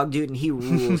giant frog dude, and he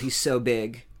rules. He's so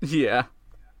big. Yeah.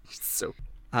 He's so...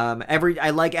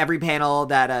 I like every panel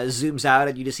that zooms out,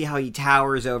 and you just see how he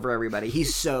towers over everybody.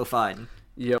 He's so fun.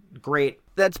 Yep. Great.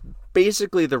 That's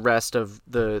basically the rest of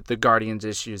the Guardians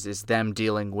issues, is them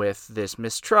dealing with this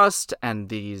mistrust and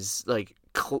these, like...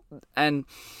 and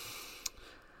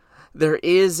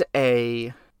there's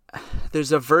a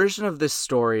version of this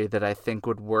story that I think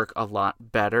would work a lot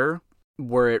better,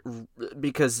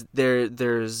 because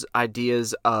there's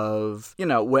ideas of,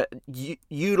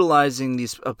 utilizing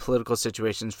these political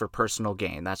situations for personal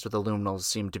gain. That's what the Luminals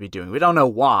seem to be doing. We don't know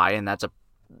why, and that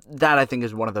I think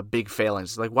is one of the big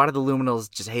failings. Like, why do the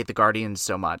Luminals just hate the Guardians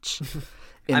so much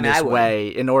in this way,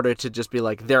 in order to just be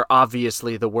like, they're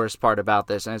obviously the worst part about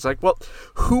this? And it's like, well,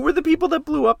 who were the people that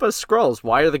blew up as Skrulls?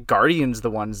 Why are the Guardians the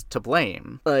ones to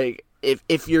blame? Like,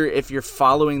 if you're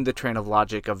following the train of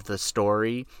logic of the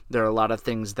story, there are a lot of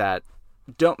things that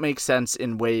don't make sense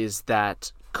in ways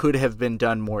that could have been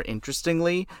done more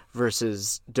interestingly,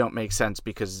 versus don't make sense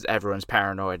because everyone's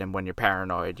paranoid, and when you're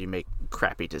paranoid, you make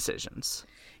crappy decisions.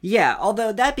 Yeah,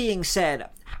 although that being said,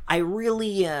 I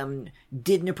really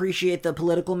didn't appreciate the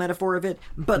political metaphor of it,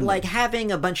 but like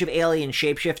having a bunch of alien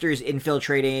shapeshifters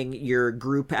infiltrating your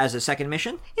group as a second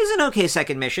mission is an okay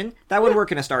second mission. That would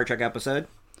work in a Star Trek episode.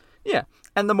 Yeah,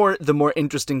 and the more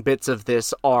interesting bits of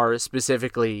this are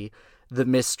specifically the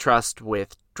mistrust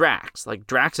with Drax. Like,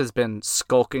 Drax has been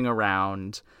skulking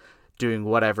around, doing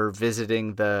whatever,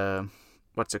 visiting the...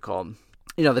 what's it called?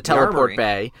 The teleport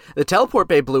bay. The teleport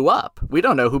bay blew up. We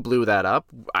don't know who blew that up.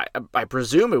 I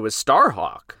presume it was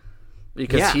Starhawk,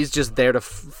 because he's just there to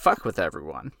fuck with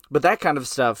everyone. But that kind of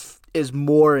stuff is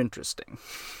more interesting.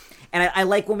 And I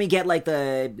like when we get like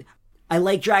I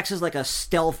like Drax as like a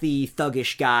stealthy,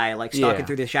 thuggish guy, like stalking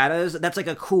through the shadows. That's like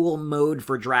a cool mode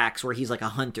for Drax where he's like a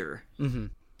hunter. Mm-hmm.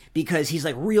 Because he's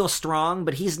like real strong,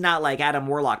 but he's not like Adam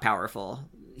Warlock powerful.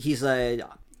 He's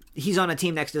on a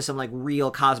team next to some like real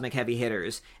cosmic heavy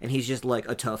hitters, and he's just like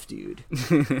a tough dude.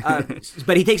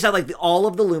 But he takes out like all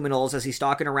of the Luminals as he's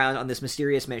stalking around on this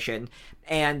mysterious mission,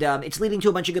 and it's leading to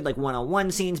a bunch of good like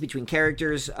one-on-one scenes between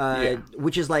characters,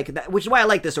 which is why I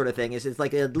like this sort of thing. It's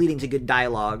like leading to good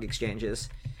dialogue exchanges.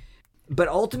 But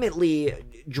ultimately,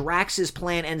 Drax's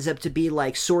plan ends up to be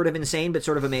like sort of insane, but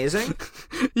sort of amazing.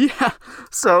 Yeah.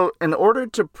 So in order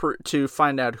to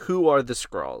find out who are the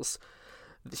Skrulls,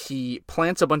 he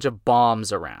plants a bunch of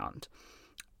bombs around,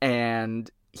 and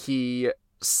he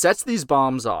sets these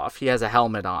bombs off. He has a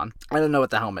helmet on. I don't know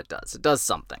what the helmet does. It does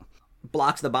something.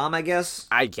 Blocks the bomb, I guess.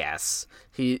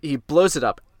 He blows it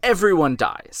up. Everyone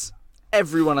dies.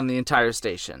 Everyone on the entire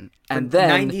station. And then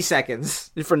 90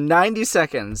 seconds. For 90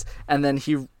 seconds, and then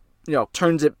he,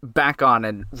 turns it back on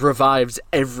and revives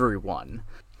everyone.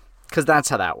 Because that's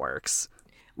how that works.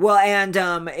 Well, and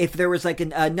if there was like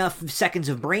enough seconds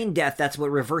of brain death, that's what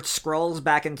reverts Skrulls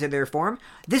back into their form.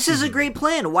 This is a great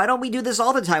plan. Why don't we do this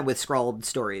all the time with Skrull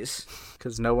stories?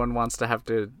 Because no one wants to have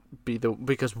to be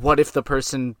because what if the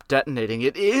person detonating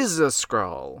it is a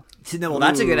Skrull? No, well,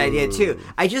 that's a good idea, too.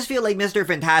 I just feel like Mr.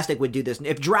 Fantastic would do this.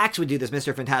 If Drax would do this,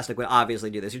 Mr. Fantastic would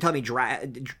obviously do this. You're telling me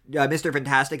Mr.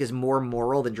 Fantastic is more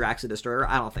moral than Drax the Destroyer?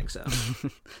 I don't think so.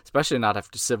 Especially not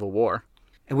after Civil War.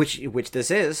 Which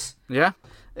this is. Yeah.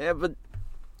 Yeah, but,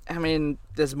 I mean,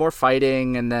 there's more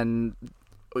fighting, and then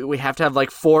we have to have,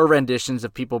 like, 4 renditions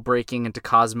of people breaking into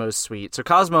Cosmo's suite. So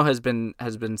Cosmo has been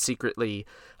secretly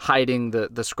hiding the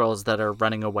Skrulls that are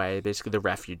running away, basically the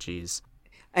refugees.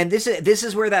 And this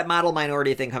is where that model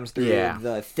minority thing comes through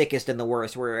the thickest and the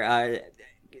worst, where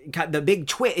the big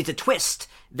twist, it's a twist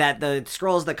that the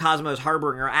Skrulls that Cosmo's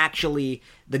harboring are actually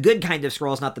the good kind of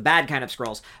Skrulls, not the bad kind of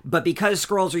Skrulls. But because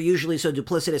Skrulls are usually so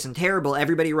duplicitous and terrible,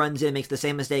 everybody runs in, makes the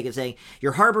same mistake of saying,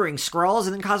 you're harboring Skrulls,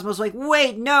 and then Cosmo's like,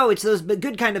 wait, no, it's those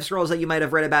good kind of Skrulls that you might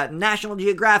have read about in National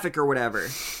Geographic or whatever.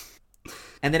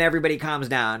 And then everybody calms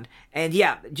down. And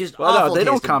yeah, just awful. Well, no, they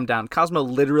don't calm down. Cosmo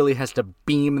literally has to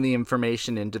beam the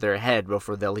information into their head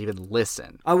before they'll even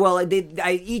listen. Oh, well,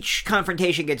 each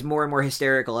confrontation gets more and more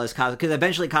hysterical as Cosmo, because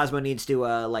eventually Cosmo needs to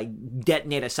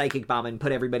detonate a psychic bomb and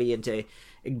put everybody into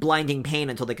blinding pain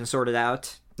until they can sort it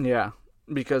out. Yeah,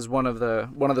 because one of the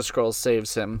Skrulls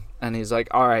saves him, and he's like,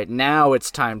 all right, now it's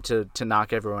time to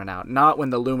knock everyone out. Not when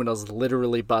the Luminals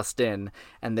literally bust in,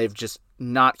 and they've just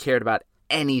not cared about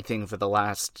anything for the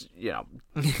last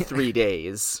 3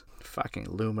 days. Fucking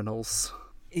Luminals.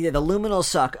 Yeah, the Luminals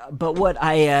suck. But what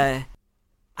I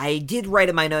did write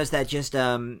in my notes that just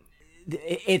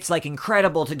it's like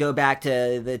incredible to go back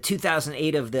to the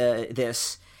 2008 of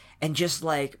this and just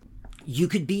like you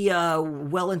could be a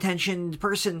well-intentioned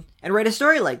person and write a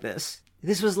story like this.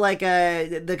 This was like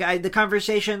the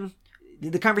conversation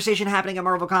happening at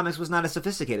Marvel Comics was not as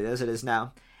sophisticated as it is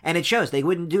now. And it shows. They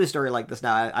wouldn't do a story like this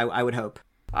now, I would hope.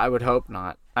 I would hope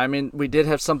not. I mean, we did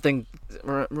have something...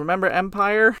 Remember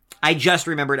Empire? I just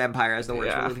remembered Empire as the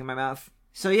words were leaving my mouth.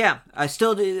 So yeah, I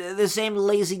still do the same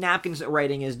lazy napkins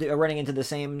writing is running into the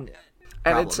same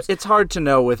problems. And it's hard to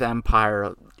know with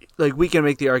Empire. Like, we can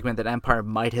make the argument that Empire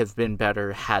might have been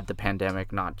better had the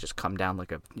pandemic not just come down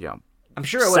like a, I'm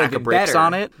sure it would have been better,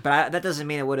 on it. But that doesn't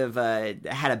mean it would have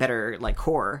had a better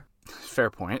core. Fair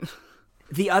point.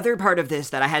 The other part of this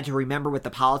that I had to remember what the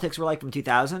politics were like from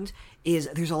 2000 is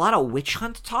there's a lot of witch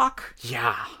hunt talk.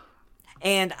 Yeah.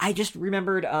 And I just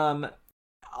remembered Battlestar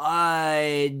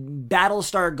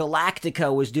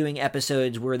Galactica was doing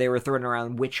episodes where they were throwing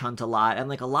around witch hunt a lot. And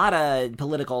like a lot of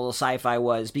political sci-fi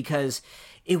was because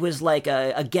it was like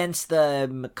against the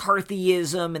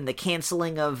McCarthyism and the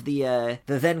canceling of the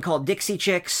then called Dixie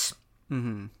Chicks.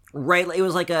 Mm-hmm. Right, it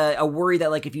was like a worry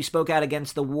that like if you spoke out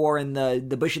against the war and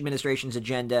the Bush administration's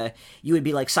agenda, you would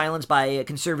be like silenced by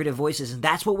conservative voices, and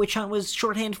that's what witch hunt was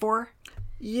shorthand for.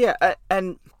 Yeah,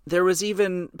 and there was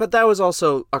but that was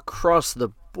also across the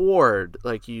board.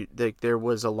 There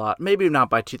was a lot, maybe not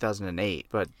by 2008,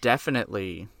 but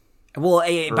definitely. Well,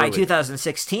 by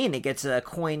 2016, it gets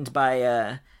coined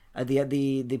by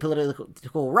the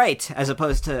political right as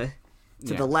opposed to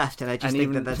the left, and I just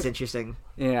think that's interesting.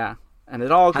 Yeah. And it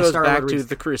all goes back to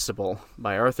The Crucible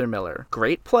by Arthur Miller.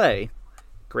 Great play,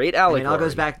 great allegory. And it all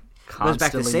goes back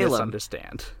to Salem.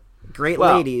 Misunderstand. Great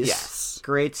ladies. Yes.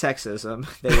 Great sexism.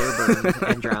 They were burned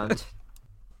and drowned.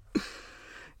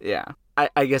 Yeah.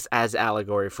 I guess as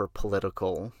allegory for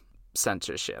political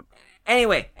censorship.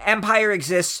 Anyway, Empire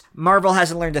exists. Marvel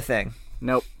hasn't learned a thing.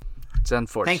 Nope. It's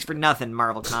unfortunate. Thanks for nothing,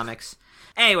 Marvel Comics.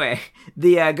 Anyway,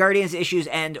 the Guardians issues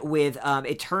end with,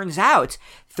 it turns out,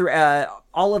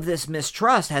 all of this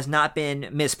mistrust has not been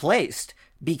misplaced,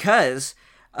 because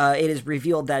it is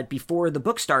revealed that before the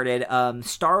book started,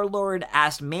 Star-Lord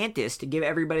asked Mantis to give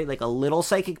everybody like a little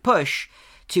psychic push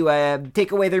to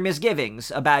take away their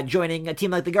misgivings about joining a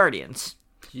team like the Guardians.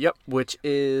 Yep, which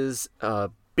is a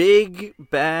big,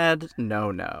 bad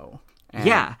no-no. And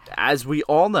yeah. As we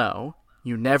all know,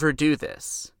 you never do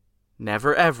this.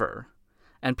 Never, ever.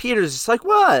 And Peter's just like,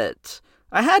 what?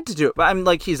 I had to do it. But I'm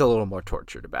like, he's a little more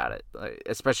tortured about it,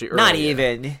 especially earlier. Not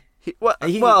even.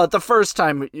 Well, the first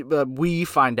time we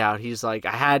find out, he's like,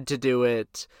 I had to do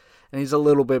it. And he's a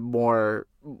little bit more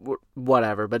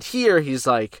whatever. But here, he's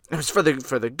like, it was for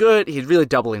the good. He's really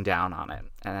doubling down on it.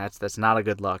 And that's not a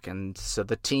good look. And so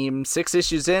the team, 6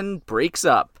 issues in, breaks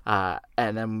up.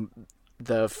 And then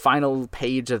the final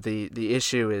page of the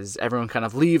issue is everyone kind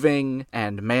of leaving,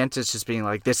 and Mantis just being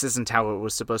like, this isn't how it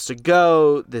was supposed to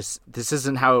go. This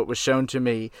isn't how it was shown to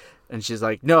me. And she's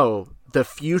like, no, the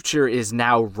future is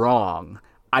now wrong.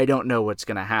 I don't know what's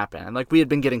going to happen. And like, we had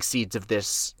been getting seeds of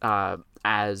this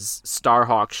as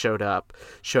Starhawk showed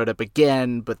up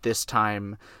again, but this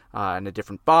time in a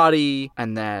different body,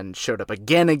 and then showed up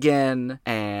again,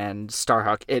 and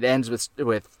Starhawk, it ends with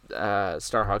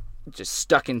Starhawk just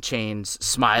stuck in chains,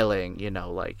 smiling,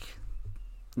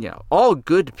 all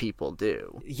good people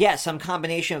do. Yeah, some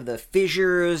combination of the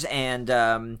fissures and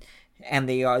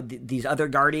these other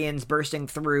Guardians bursting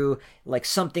through, like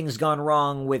something's gone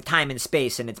wrong with time and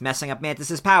space, and it's messing up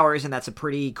Mantis's powers, and that's a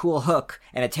pretty cool hook,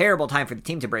 and a terrible time for the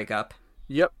team to break up.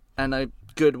 Yep, and a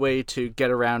good way to get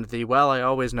around the, well, I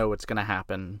always know what's going to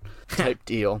happen type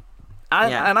deal.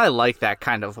 And I like that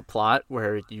kind of a plot,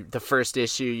 where the first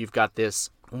issue, you've got this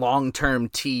long-term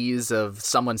tease of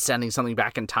someone sending something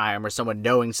back in time, or someone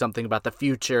knowing something about the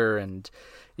future, and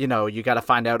you got to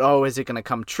find out, is it going to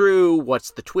come true?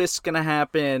 What's the twist going to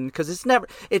happen? Because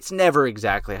it's never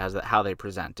exactly how they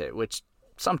present it, which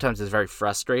sometimes is very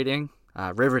frustrating.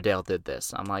 Riverdale did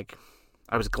this. I'm like,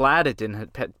 I was glad it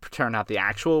didn't turn out the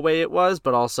actual way it was,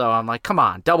 but also I'm like, come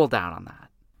on, double down on that.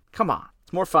 Come on,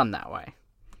 it's more fun that way.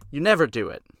 You never do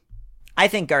it. I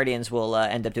think Guardians will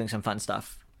end up doing some fun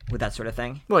stuff with that sort of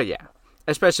thing. Well, yeah.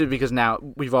 Especially because now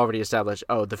we've already established,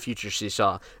 the future she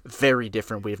saw, very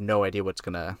different. We have no idea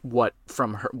what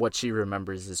from her, what she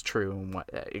remembers is true and what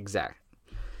exact,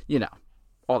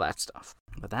 all that stuff.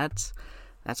 But that's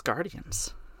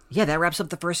Guardians. Yeah, that wraps up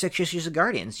the first 6 issues of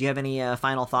Guardians. Do you have any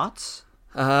final thoughts?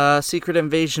 Secret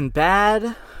Invasion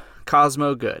bad,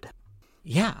 Cosmo good.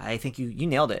 Yeah, I think you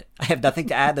nailed it. I have nothing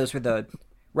to add. Those were the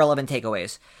relevant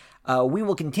takeaways. We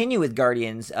will continue with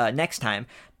Guardians next time.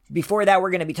 Before that,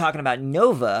 we're going to be talking about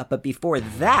Nova, but before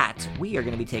that, we are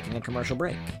going to be taking a commercial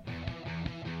break.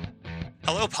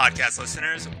 Hello, podcast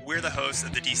listeners. We're the hosts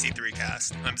of the DC3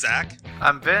 Cast. I'm Zach.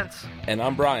 I'm Vince. And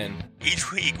I'm Brian.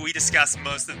 Each week, we discuss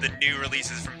most of the new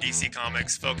releases from DC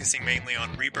Comics, focusing mainly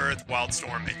on Rebirth,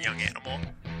 Wildstorm, and Young Animal.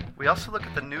 We also look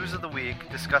at the news of the week,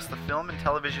 discuss the film and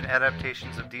television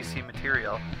adaptations of DC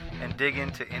material, and dig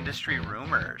into industry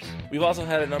rumors. We've also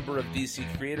had a number of DC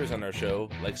creators on our show,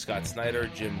 like Scott Snyder,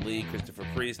 Jim Lee, Christopher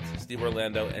Priest, Steve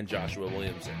Orlando, and Joshua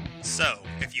Williamson. So,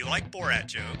 if you like Borat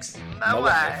jokes, no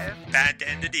life, bad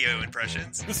Dan DiDio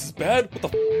impressions, this is bad,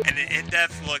 what the and an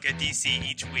in-depth look at DC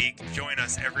each week, join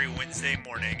us every Wednesday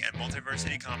morning at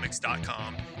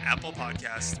multiversitycomics.com, Apple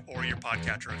Podcasts, or your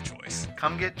podcatcher of choice.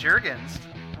 Come get Jurgens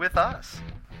with us.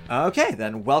 Okay,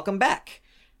 then welcome back.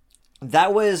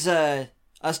 That was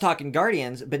us talking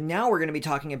Guardians, but now we're going to be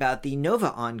talking about the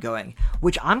Nova ongoing,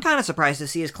 which I'm kind of surprised to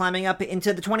see is climbing up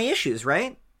into the 20 issues,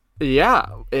 right? Yeah,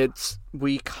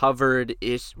 we're covering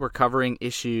issues. We're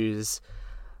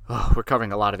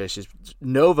covering a lot of issues.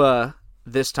 Nova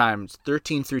this time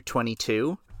 13 through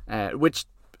 22, which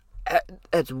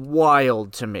it's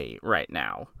wild to me right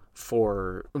now.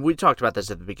 We talked about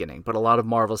this at the beginning, but a lot of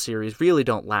Marvel series really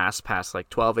don't last past like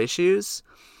 12 issues.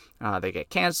 They get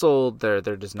canceled, they're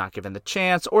just not given the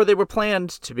chance, or they were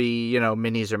planned to be,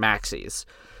 minis or maxis.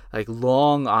 Like,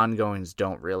 long ongoings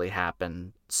don't really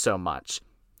happen so much.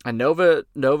 And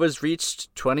Nova's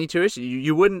reached 22 issues.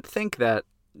 You wouldn't think that,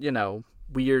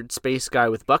 weird space guy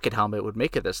with bucket helmet would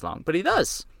make it this long, but he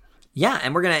does. Yeah,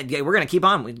 and we're gonna keep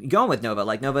on going with Nova.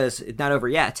 Like, Nova is not over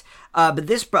yet. But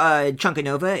this chunk of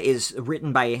Nova is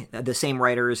written by the same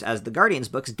writers as the Guardians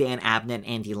books, Dan Abnett and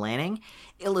Andy Lanning,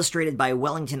 illustrated by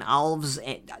Wellington Alves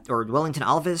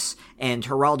and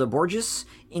Geraldo Borges,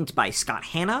 inked by Scott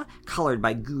Hanna, colored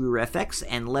by Guru FX,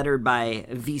 and lettered by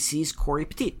VC's Corey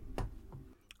Petit.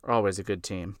 Always a good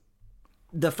team.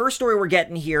 the first story we're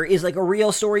getting here is like a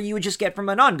real story you would just get from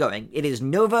an ongoing. It is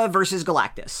Nova versus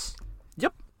Galactus.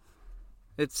 Yep.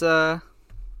 It's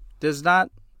there's not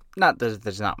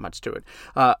much to it.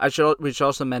 We should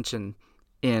also mention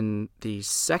in the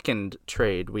second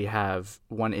trade we have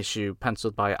one issue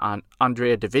penciled by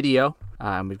Andrea Davidio,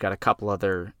 and we've got a couple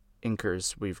other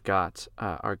inkers. We've got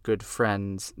our good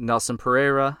friends Nelson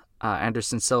Pereira,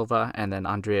 Anderson Silva, and then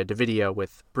Andrea Davidio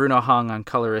with Bruno Hung on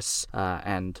colorists,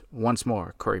 and once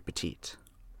more Corey Petit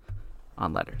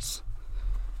on letters.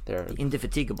 They're The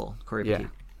indefatigable Corey Petit.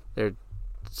 they're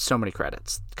so many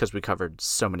credits because we covered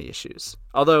so many issues.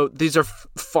 Although these are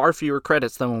far fewer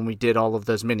credits than when we did all of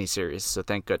those miniseries, so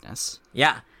thank goodness.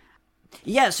 Yeah.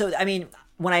 Yeah, so, I mean,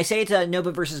 when I say it's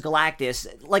Nova versus Galactus,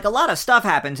 like, a lot of stuff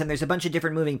happens, and there's a bunch of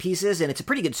different moving pieces, and it's a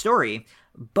pretty good story,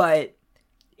 but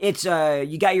it's,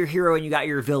 you got your hero, and you got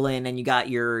your villain, and you got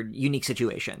your unique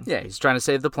situation. Yeah, he's trying to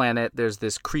save the planet. There's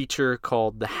this creature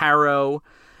called the Harrow,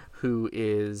 who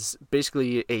is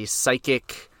basically a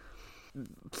psychic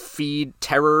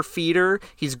terror feeder.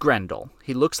 He's Grendel.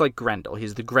 He looks like Grendel.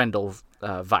 He's the Grendel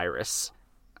virus.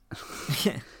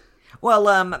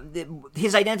 Well,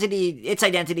 its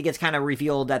identity gets kind of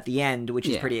revealed at the end, which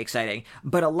is pretty exciting.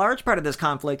 But a large part of this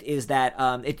conflict is that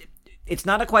it's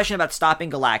not a question about stopping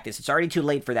Galactus. It's already too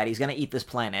late for that. He's going to eat this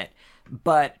planet.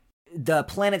 But the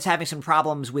planet's having some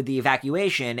problems with the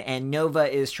evacuation, and Nova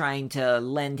is trying to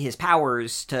lend his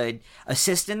powers to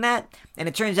assist in that. And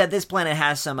it turns out this planet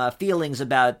has some feelings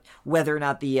about whether or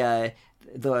not the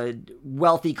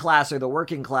wealthy class or the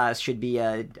working class should be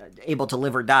able to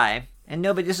live or die. And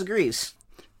Nova disagrees.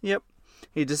 Yep.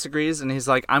 He disagrees, and he's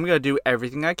like, I'm going to do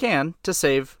everything I can to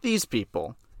save these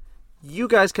people. You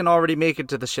guys can already make it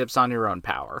to the ships on your own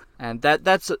power. And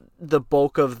that's the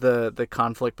bulk of the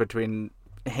conflict between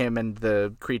him and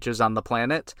the creatures on the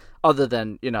planet, other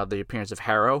than, the appearance of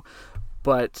Harrow.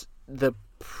 But the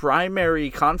primary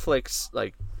conflicts,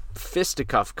 like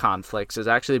fisticuff conflicts, is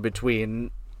actually between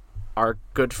our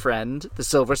good friend, the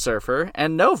Silver Surfer,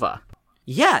 and Nova.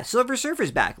 Yeah, Silver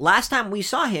Surfer's back. Last time we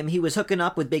saw him, he was hooking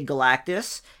up with Big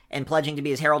Galactus and pledging to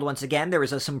be his herald once again. There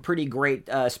was some pretty great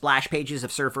splash pages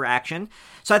of Surfer action.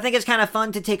 So I think it's kind of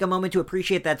fun to take a moment to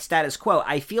appreciate that status quo.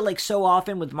 I feel like so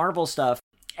often with Marvel stuff,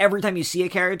 every time you see a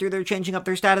character, they're changing up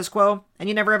their status quo, and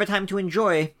you never have a time to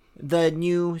enjoy the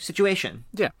new situation.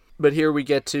 Yeah, but here we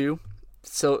get to...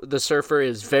 So the Surfer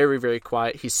is very, very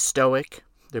quiet. He's stoic.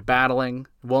 They're battling.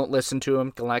 Won't listen to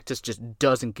him. Galactus just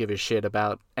doesn't give a shit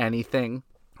about anything.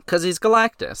 Because he's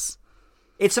Galactus.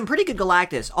 It's some pretty good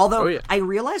Galactus. Although, I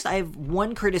realized I have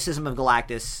one criticism of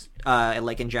Galactus,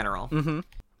 in general. Mm-hmm.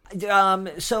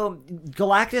 So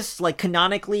Galactus,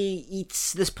 canonically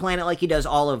eats this planet like he does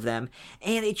all of them,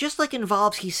 and it just,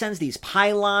 involves, he sends these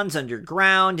pylons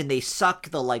underground, and they suck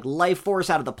the, life force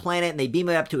out of the planet, and they beam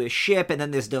it up to his ship, and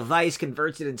then this device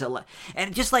converts it into,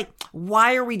 and just,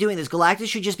 why are we doing this? Galactus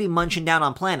should just be munching down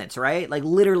on planets, right?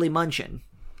 Literally munching.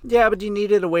 Yeah, but you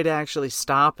needed a way to actually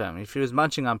stop him. If he was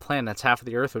munching on planets, half of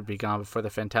the Earth would be gone before the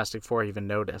Fantastic Four even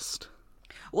noticed.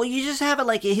 Well, you just have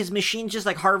it his machines just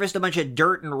harvest a bunch of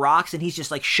dirt and rocks, and he's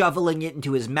just shoveling it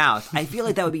into his mouth. I feel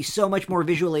like that would be so much more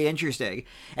visually interesting.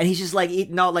 And he's just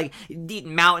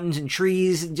eating mountains and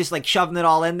trees and just shoving it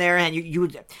all in there. And you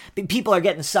would, people are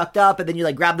getting sucked up, and then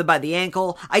you grab them by the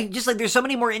ankle. I just there's so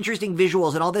many more interesting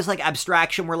visuals and all this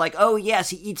abstraction. Where oh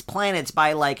yes, he eats planets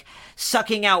by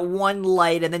sucking out one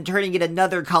light and then turning it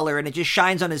another color, and it just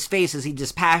shines on his face as he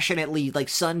dispassionately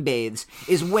sunbathes.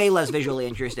 Is way less visually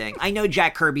interesting. I know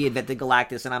Jack Kirby invented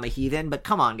Galactus and I'm a heathen, but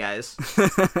come on, guys.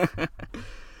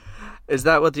 Is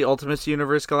that what the Ultimates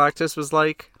Universe Galactus was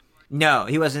like? No,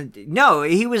 he wasn't. No,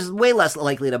 he was way less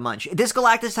likely to munch. This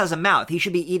Galactus has a mouth. He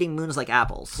should be eating moons like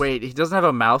apples. Wait, he doesn't have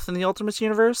a mouth in the Ultimates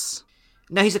Universe?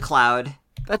 No, he's a cloud.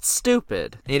 That's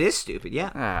stupid. It is stupid, yeah.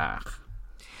 Ah.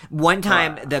 One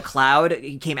time, the Cloud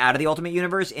came out of the Ultimate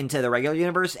Universe into the regular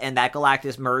universe, and that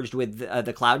Galactus merged with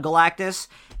the Cloud Galactus,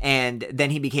 and then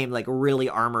he became, really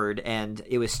armored, and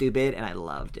it was stupid, and I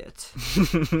loved it.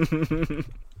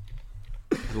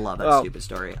 I love that stupid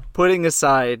story. Putting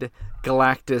aside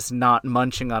Galactus not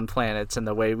munching on planets in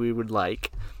the way we would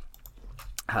like,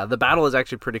 the battle is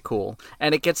actually pretty cool,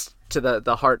 and it gets to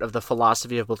the heart of the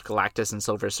philosophy of both Galactus and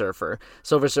Silver Surfer.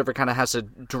 Silver Surfer kind of has to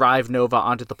drive Nova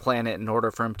onto the planet in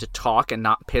order for him to talk and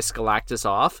not piss Galactus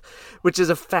off, which is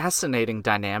a fascinating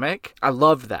dynamic. I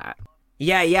love that.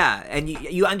 Yeah, and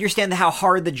you understand how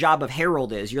hard the job of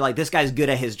Herald is. You're this guy's good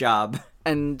at his job.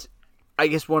 And I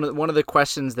guess one of the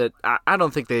questions that I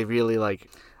don't think they really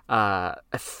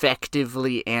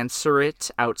effectively answer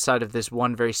it outside of this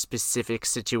one very specific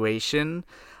situation.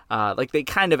 They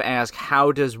kind of ask,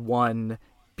 how does one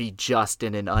be just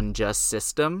in an unjust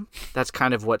system. That's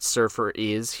kind of what Surfer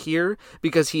is here,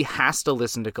 because he has to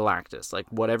listen to Galactus. Like,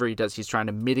 whatever he does, he's trying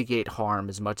to mitigate harm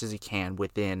as much as he can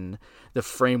within the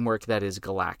framework that is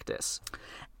Galactus.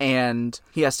 And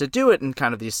he has to do it in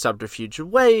kind of these subterfuge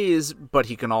ways, but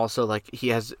he can also, like, he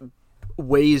has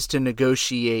ways to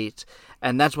negotiate,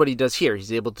 and that's what he does here.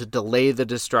 He's able to delay the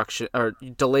destruction, or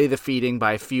delay the feeding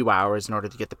by a few hours in order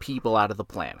to get the people out of the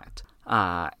planet.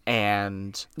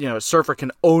 And, you know, Surfer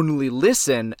can only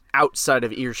listen outside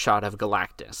of earshot of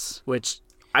Galactus, which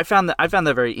I found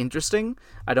that very interesting.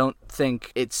 I don't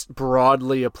think it's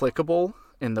broadly applicable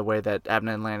in the way that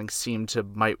Abnett and Lanning seem to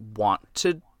might want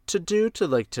to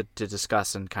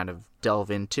discuss and kind of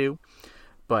delve into,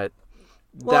 but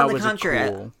that was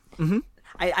cool. Mm-hmm.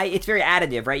 It's very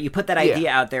additive, right? You put that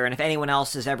idea out there, and if anyone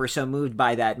else is ever so moved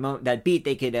by that beat,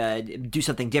 they could do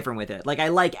something different with it. Like, I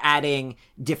like adding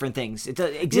different things.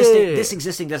 This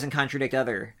existing doesn't contradict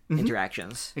other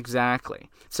interactions. Exactly.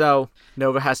 So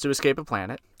Nova has to escape a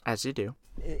planet, as you do.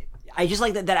 I just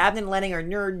like that Abnett and Lanning are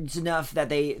nerds enough that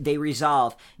they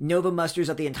resolve. Nova musters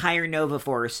up the entire Nova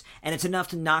Force, and it's enough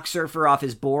to knock Surfer off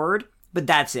his board, but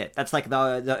that's it. That's like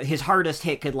his hardest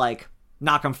hit could, like,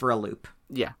 knock him for a loop.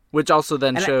 Yeah, which also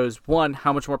then shows, one,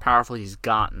 how much more powerful he's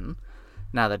gotten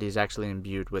now that he's actually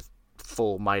imbued with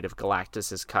full might of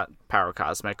Galactus's power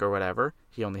cosmic or whatever.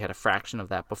 He only had a fraction of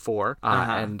that before.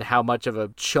 And how much of a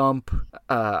chump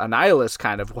Annihilus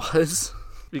kind of was,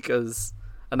 because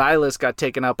Annihilus got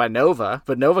taken out by Nova,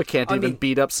 but Nova can't even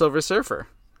beat up Silver Surfer.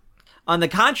 On the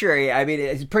contrary, I mean,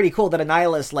 it's pretty cool that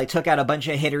Annihilus, like, took out a bunch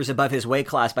of hitters above his weight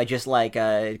class by just, like,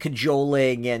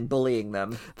 cajoling and bullying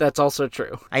them. That's also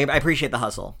true. I appreciate the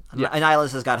hustle. Yeah.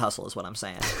 Annihilus has got hustle, is what I'm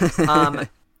saying.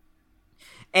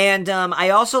 And I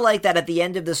also like that at the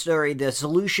end of the story, the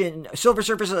solution, Silver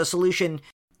Surfer's solution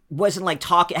wasn't like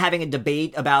having a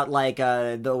debate about like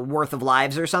the worth of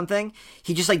lives or something.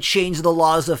 He just like changed the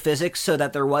laws of physics so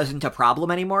that there wasn't a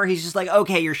problem anymore. He's just like,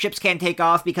 okay, your ships can't take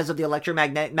off because of the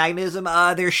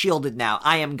electromagnetism. They're shielded now.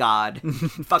 I am God.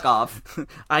 Fuck off.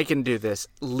 I can do this.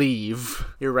 Leave.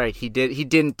 You're right. He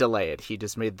didn't delay it. He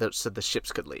just made so the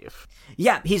ships could leave.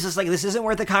 Yeah, he's just like, this isn't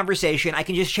worth the conversation. I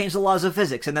can just change the laws of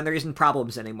physics and then there isn't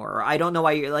problems anymore. I don't know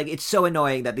why you're like, it's so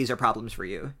annoying that these are problems for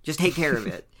you. Just take care of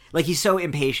it. Like, he's so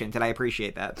impatient, and I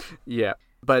appreciate that. Yeah.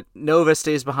 But Nova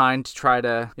stays behind to try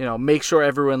to, make sure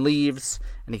everyone leaves,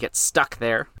 and he gets stuck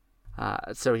there.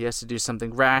 So he has to do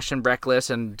something rash and reckless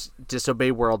and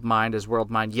disobey World Mind as World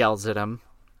Mind yells at him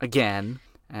again.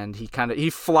 And he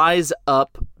flies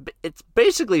up. It's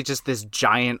basically just this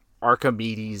giant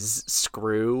Archimedes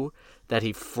screw that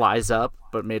he flies up,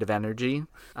 but made of energy.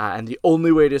 And the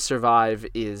only way to survive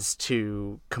is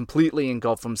to completely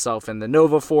engulf himself in the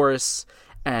Nova Force,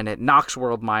 and it knocks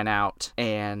World Mind out,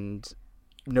 and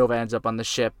Nova ends up on the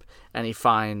ship, and he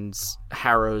finds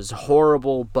Harrow's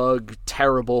horrible,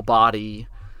 terrible body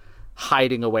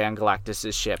hiding away on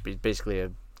Galactus' ship. He's basically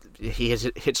he has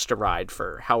hitched a ride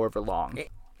for however long.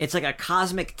 It's like a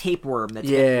cosmic tapeworm that's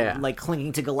been, like,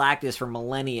 clinging to Galactus for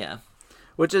millennia.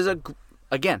 Which is,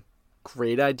 again,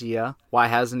 great idea. Why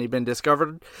hasn't he been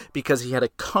discovered? Because he had a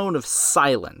cone of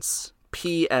silence.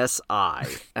 PSILENCE.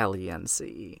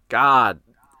 God.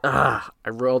 I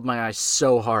rolled my eyes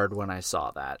so hard when I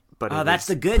saw that. But that's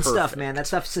the good stuff, man. That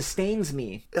stuff sustains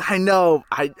me. I know.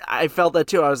 I felt that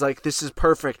too. I was like, this is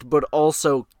perfect, but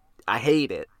also I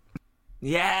hate it.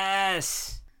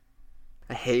 Yes.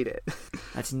 I hate it.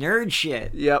 That's nerd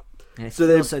shit. Yep. So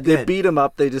they beat him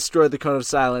up, they destroy the Cone of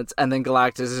Silence, and then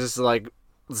Galactus is just like,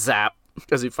 zap,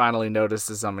 because he finally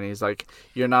notices him, and he's like,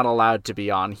 you're not allowed to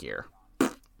be on here.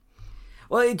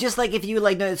 Well, just like if you,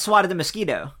 like, swatted the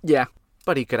mosquito. Yeah.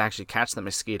 But he could actually catch the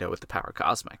mosquito with the power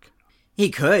cosmic.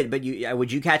 He could, but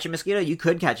would you catch a mosquito? You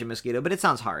could catch a mosquito, but it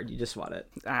sounds hard. You just swat it.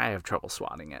 I have trouble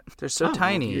swatting it. They're so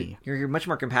tiny. You're much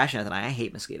more compassionate than I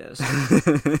hate mosquitoes.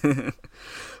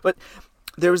 But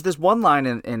there was this one line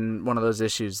in one of those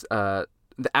issues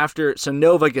so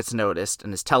Nova gets noticed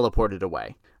and is teleported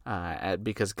away.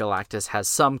 Because Galactus has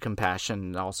some compassion,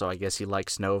 and also I guess he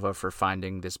likes Nova for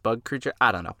finding this bug creature.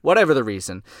 I don't know. Whatever the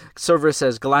reason. Silver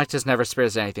says, Galactus never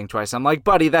spares anything twice. I'm like,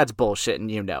 buddy, that's bullshit,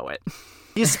 and you know it.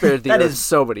 He's spared the Earth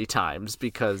so many times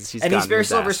because he's and he spared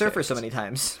Silver Surfer so many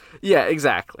times. Yeah,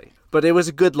 exactly. But it was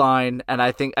a good line, and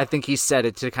I think he said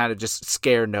it to kind of just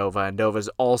scare Nova, and Nova's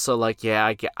also like, yeah,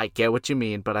 I get what you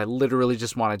mean, but I literally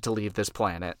just wanted to leave this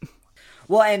planet.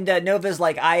 Well, and Nova's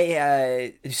like,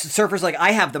 Surfer's like,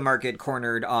 I have the market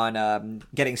cornered on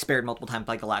getting spared multiple times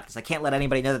by Galactus. I can't let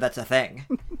anybody know that that's a thing.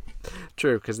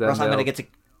 True, because then I'm going to get to...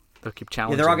 They'll keep Yeah,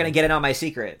 challenging. they're all going to you. get in on my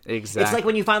secret. Exactly. It's like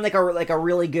when you find like a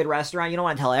really good restaurant, you don't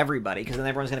want to tell everybody because then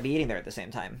everyone's going to be eating there at the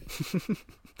same time.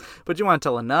 But you want to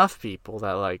tell enough people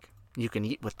that like you can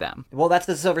eat with them. Well, that's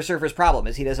the Silver Surfer's problem,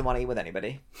 is he doesn't want to eat with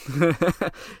anybody.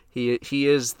 He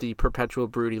is the perpetual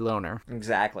broody loner.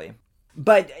 Exactly.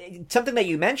 But something that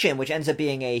you mentioned, which ends up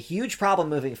being a huge problem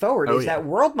moving forward, is that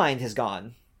Worldmind has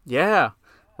gone. Yeah.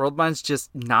 Worldmind's just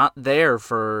not there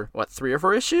for, 3 or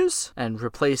 4 issues? And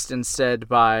replaced instead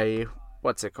by,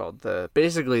 what's it called?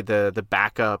 Basically the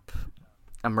backup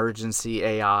emergency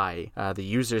AI, the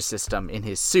user system in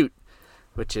his suit,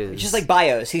 which is... It's just like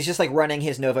BIOS. He's just like running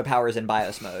his Nova powers in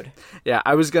BIOS mode. Yeah,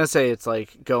 I was going to say it's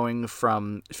like going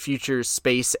from future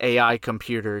space AI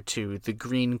computer to the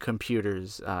green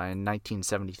computers in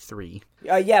 1973.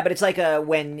 Yeah, but it's like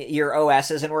when your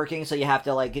OS isn't working, so you have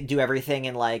to like do everything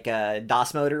in like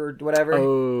DOS mode or whatever.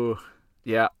 Oh,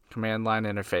 yeah, command line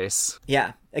interface.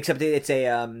 Yeah, except it's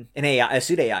an AI, a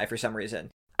suit AI for some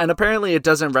reason. And apparently it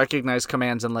doesn't recognize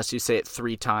commands unless you say it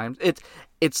 3 times.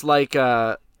 It's like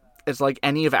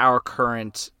any of our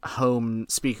current home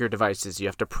speaker devices. You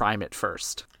have to prime it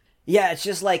first. Yeah, it's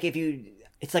just like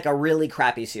it's like a really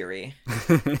crappy Siri.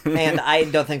 And I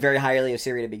don't think very highly of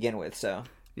Siri to begin with, so.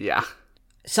 Yeah.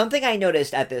 Something I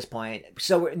noticed at this point,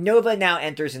 so Nova now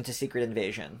enters into Secret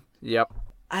Invasion. Yep.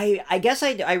 I guess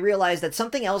I realized that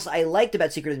something else I liked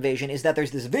about Secret Invasion is that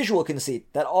there's this visual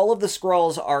conceit that all of the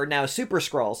Skrulls are now Super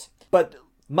Skrulls. But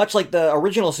much like the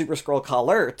original Super Skrull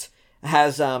Kalurt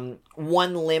has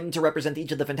one limb to represent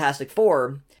each of the Fantastic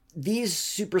Four, these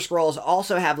Super Skrulls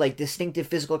also have like distinctive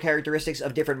physical characteristics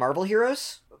of different Marvel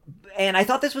heroes. And I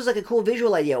thought this was like a cool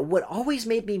visual idea. What always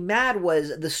made me mad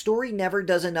was the story never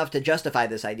does enough to justify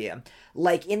this idea.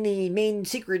 Like in the main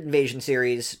Secret Invasion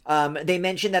series, they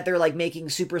mention that they're like making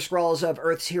Super Skrulls of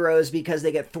Earth's heroes because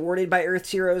they get thwarted by Earth's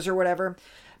heroes or whatever.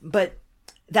 But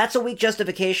that's a weak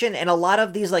justification, and a lot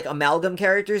of these like amalgam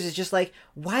characters is just like,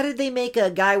 why did they make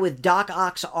a guy with Doc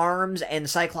Ock's arms and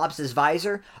Cyclops'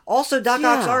 visor? Also, Doc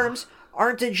Ock's arms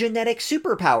aren't a genetic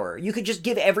superpower. You could just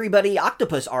give everybody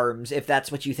octopus arms if that's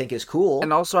what you think is cool.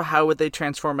 And also, how would they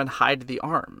transform and hide the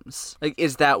arms? Like,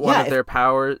 is that one of their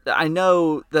powers? I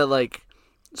know that, like,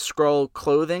 Skrull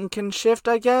clothing can shift,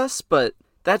 I guess, but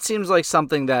that seems like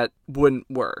something that wouldn't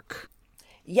work.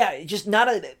 Yeah, just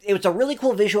it's a really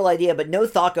cool visual idea, but no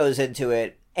thought goes into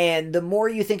it. And the more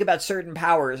you think about certain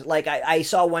powers, like, I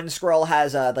saw one Skrull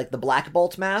has, like, the Black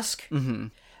Bolt mask. Mm-hmm.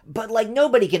 But, like,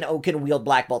 nobody can wield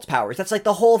Black Bolt's powers. That's, like,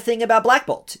 the whole thing about Black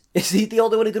Bolt. Is he the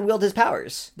only one who can wield his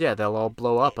powers? Yeah, they'll all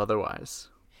blow up otherwise.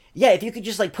 Yeah, if you could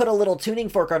just, like, put a little tuning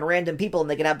fork on random people and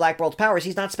they can have Black Bolt's powers,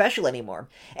 he's not special anymore.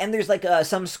 And there's, like,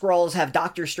 some Skrulls have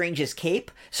Doctor Strange's cape,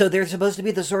 so they're supposed to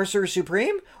be the Sorcerer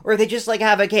Supreme? Or they just, like,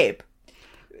 have a cape?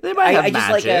 They might have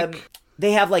magic. Just, like,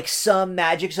 they have, like, some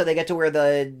magic so they get to wear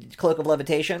the Cloak of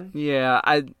Levitation? Yeah,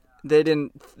 they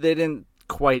didn't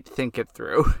quite think it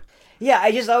through. Yeah,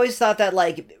 I just always thought that,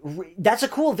 like, that's a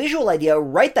cool visual idea.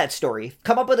 Write that story.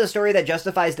 Come up with a story that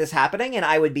justifies this happening, and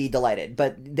I would be delighted.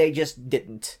 But they just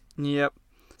didn't. Yep.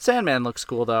 Sandman looks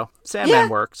cool, though. Sandman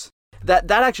works.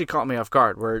 That actually caught me off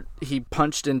guard, where he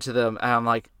punched into them, and I'm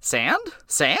like, sand?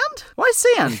 Sand? Why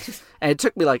sand? And it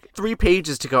took me, like, 3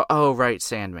 pages to go, oh, right,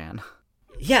 Sandman.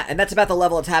 Yeah, and that's about the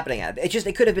level it's happening at.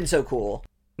 It could have been so cool.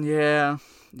 Yeah.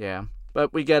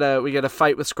 But we get a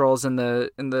fight with Skrulls in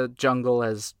the jungle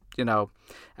as... You know,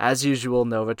 as usual,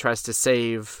 Nova tries to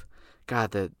save.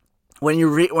 God, when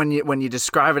you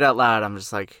describe it out loud, I'm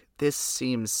just like, this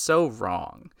seems so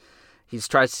wrong. He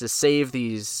tries to save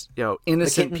these,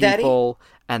 innocent people,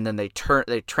 and then they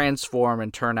transform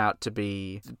and turn out to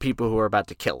be people who are about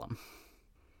to kill him.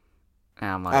 And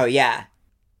I'm like, oh yeah,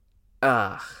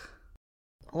 ugh,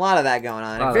 a lot of that going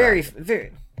on. Very,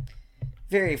 very,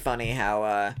 very funny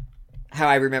how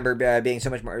I remember being so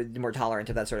much more tolerant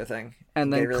of that sort of thing.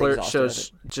 And then really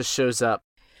Kalurt just shows up.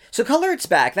 So Kalurt's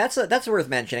back. That's worth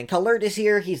mentioning. Kalurt is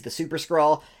here. He's the Super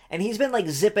Skrull, and he's been like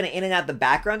zipping in and out the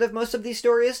background of most of these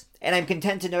stories. And I'm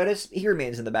content to notice he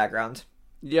remains in the background.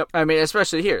 Yep. I mean,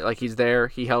 especially here. Like, he's there.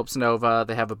 He helps Nova.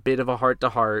 They have a bit of a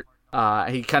heart-to-heart.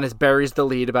 He kind of buries the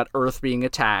lead about Earth being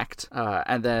attacked.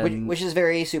 And then... Which is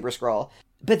very Super Skrull.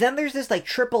 But then there's this, like,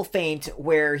 triple feint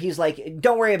where he's like,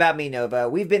 don't worry about me, Nova.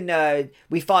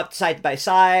 We fought side by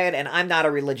side, and I'm not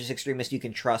a religious extremist. You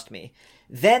can trust me.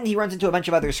 Then he runs into a bunch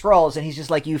of other Skrulls, and he's just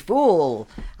like, you fool.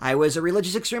 I was a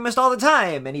religious extremist all the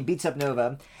time. And he beats up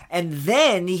Nova. And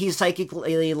then he's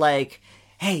psychically like,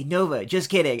 hey, Nova, just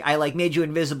kidding. I, like, made you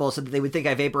invisible so that they would think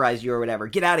I vaporized you or whatever.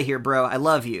 Get out of here, bro. I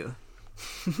love you.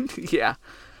 Yeah.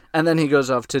 And then he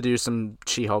goes off to do some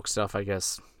She-Hulk stuff, I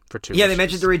guess. For 2 Yeah, issues. they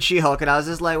mentioned to read She-Hulk, and I was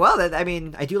just like, well,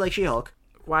 I do like She-Hulk.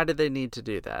 Why did they need to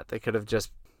do that? They could have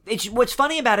just... What's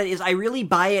funny about it is I really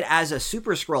buy it as a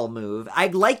Super Skrull move.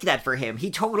 I'd like that for him.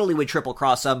 He totally would triple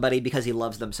cross somebody because he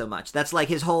loves them so much. That's like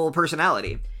his whole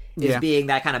personality, is being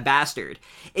that kind of bastard.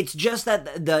 It's just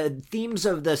that the themes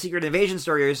of the Secret Invasion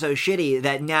story are so shitty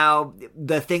that now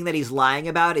the thing that he's lying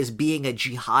about is being a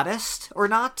jihadist or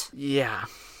not. Yeah.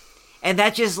 And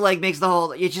that just like makes the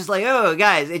whole... It's just like, oh,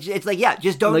 guys, it's like, yeah,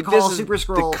 just don't like, call Super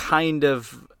Skrull... the kind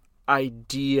of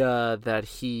idea that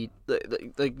he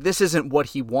like this isn't what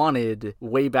he wanted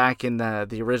way back in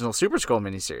the original Super Skrull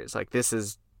miniseries. Like, this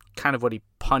is kind of what he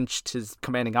punched his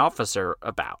commanding officer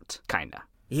about, kinda.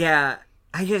 Yeah,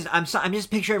 I'm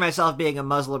just picturing myself being a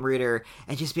Muslim reader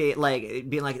and just being like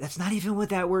that's not even what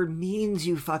that word means,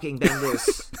 you fucking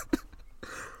Bendis.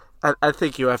 I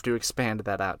think you have to expand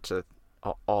that out to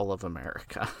all of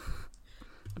America,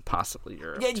 possibly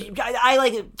Europe. Too. I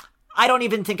like it. I don't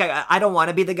even think I don't want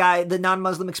to be the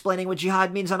non-Muslim explaining what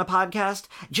jihad means on a podcast.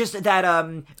 Just that,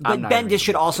 but Bendis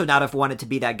should also not have wanted to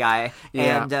be that guy.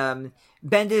 Yeah. And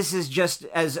Bendis is just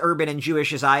as urban and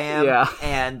Jewish as I am.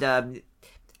 Yeah.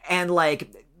 And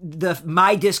like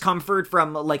my discomfort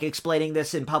from like explaining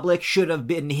this in public should have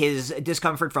been his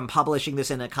discomfort from publishing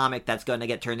this in a comic that's going to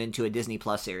get turned into a Disney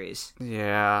Plus series.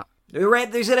 Yeah.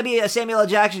 Right, there's gonna be a Samuel L.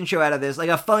 Jackson show out of this, like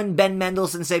a fun Ben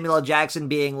Mendelsohn, Samuel L. Jackson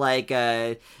being like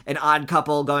an odd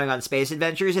couple going on space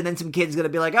adventures, and then some kid's gonna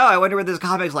be like, oh, I wonder what this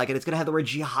comic's like, and it's gonna have the word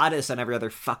jihadist on every other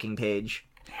fucking page.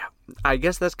 Yeah, I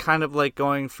guess that's kind of like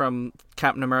going from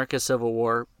Captain America: Civil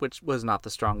War, which was not the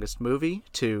strongest movie,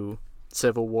 to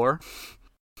Civil War.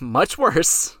 Much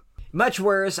worse. Much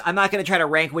worse. I'm not going to try to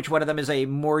rank which one of them is a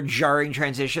more jarring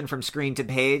transition from screen to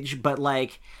page, but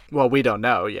like... Well, we don't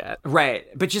know yet. Right.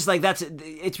 But just like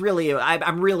it's really...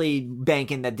 I'm really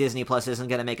banking that Disney Plus isn't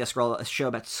going to make a show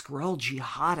about Skrull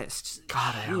jihadists.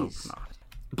 God, I hope not.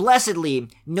 Blessedly,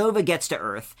 Nova gets to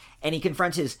Earth, and he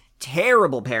confronts his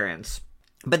terrible parents.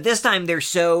 But this time they're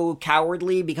so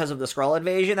cowardly because of the Skrull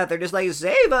invasion that they're just like,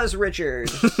 save us, Richard!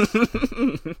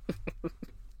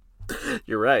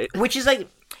 You're right. Which is like...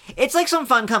 It's like some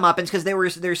fun comeuppance because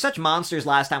they're such monsters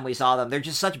last time we saw them. They're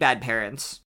just such bad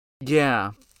parents.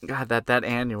 Yeah. God, that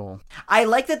annual. I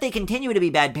like that they continue to be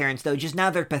bad parents, though, just now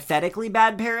they're pathetically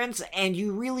bad parents, and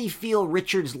you really feel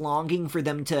Richard's longing for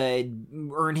them to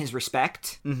earn his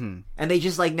respect. Mm-hmm. And they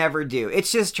just, like, never do.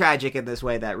 It's just tragic in this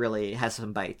way that really has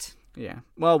some bite. Yeah.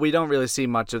 Well, we don't really see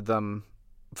much of them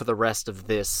for the rest of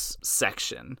this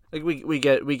section. Like, we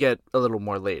get a little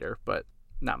more later, but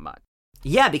not much.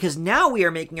 Yeah, because now we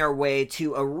are making our way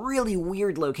to a really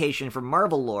weird location from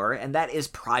Marvel lore, and that is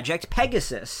Project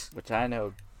Pegasus. Which I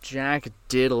know jack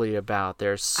diddly about.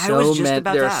 There's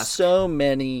so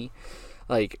many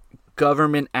like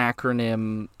government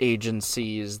acronym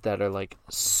agencies that are like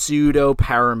pseudo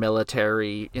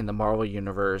paramilitary in the Marvel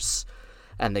universe,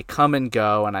 and they come and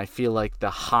go, and I feel like the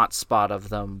hot spot of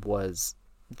them was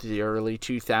the early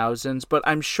 2000s, but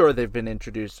I'm sure they've been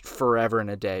introduced forever and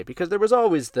a day, because there was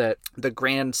always the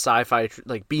grand sci-fi,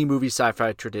 like B-movie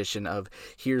sci-fi tradition of,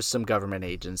 here's some government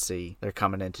agency, they're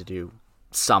coming in to do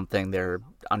something, they're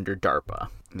under DARPA,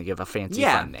 and they give a fancy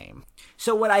fun name.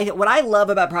 So what I love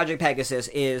about Project Pegasus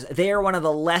is they are one of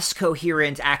the less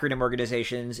coherent acronym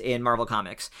organizations in Marvel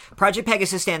Comics. Project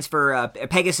Pegasus stands for,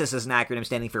 Pegasus is an acronym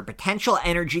standing for Potential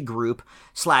Energy Group /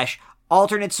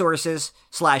 Alternate Sources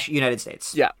 / United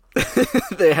States. Yeah.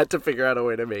 They had to figure out a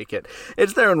way to make it.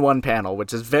 It's there in one panel,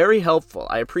 which is very helpful.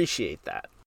 I appreciate that.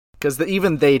 Because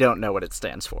even they don't know what it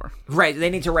stands for. Right. They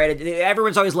need to write it.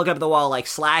 Everyone's always looking up at the wall like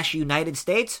 / United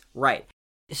States. Right.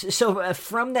 So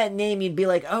from that name, you'd be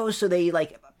like, oh, so they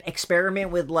like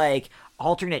experiment with like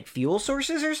alternate fuel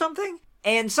sources or something?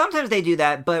 And sometimes they do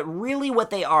that, but really what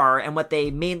they are and what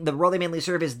the role they mainly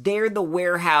serve is they're the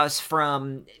warehouse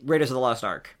from Raiders of the Lost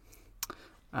Ark.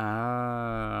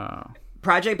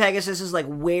 Project Pegasus is like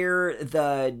where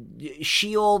the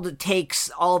S.H.I.E.L.D. takes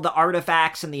all the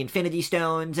artifacts and the Infinity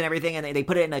Stones and everything, and they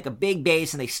put it in like a big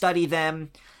base and they study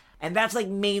them. And that's like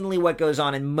mainly what goes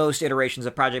on in most iterations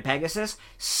of Project Pegasus.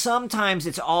 Sometimes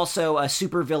it's also a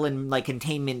supervillain like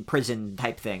containment prison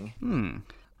type thing.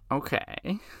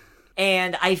 Okay.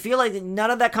 And I feel like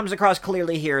none of that comes across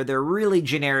clearly here. They're really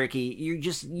generic-y. You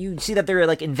see that they're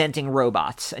like inventing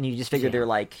robots, and you just figure they're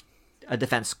like a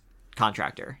defense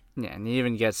contractor. Yeah, and you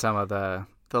even get some of the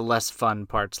less fun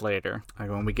parts later. Like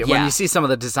when you see some of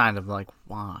the design, I'm like,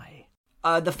 why?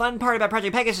 The fun part about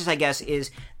Project Pegasus, I guess,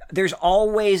 is there's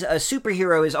always a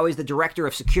superhero is always the director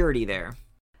of security there.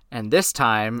 And this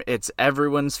time, it's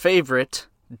everyone's favorite,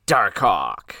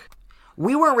 Darkhawk.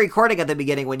 We weren't recording at the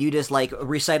beginning when you just like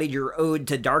recited your ode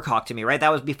to Darkhawk to me, right?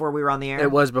 That was before we were on the air?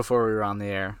 It was before we were on the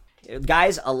air.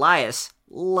 Guys, Elias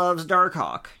loves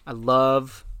Darkhawk. I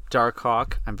love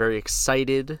Darkhawk. I'm very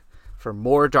excited for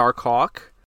more Darkhawk.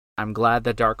 I'm glad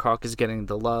that Darkhawk is getting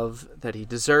the love that he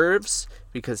deserves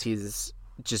because he's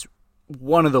just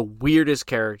one of the weirdest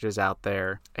characters out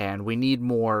there, and we need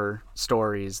more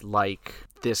stories like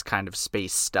this kind of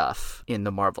space stuff in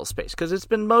the Marvel space, because it's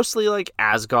been mostly like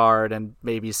Asgard and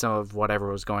maybe some of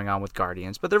whatever was going on with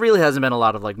Guardians, but there really hasn't been a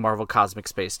lot of like Marvel cosmic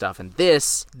space stuff, and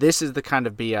this is the kind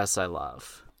of BS I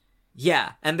love.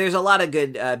 Yeah, and there's a lot of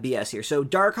good BS here. So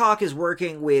Darkhawk is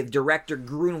working with director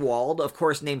Grunwald, of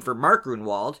course named for Mark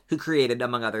Grunwald, who created,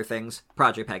 among other things,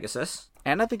 Project Pegasus.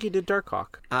 And I think he did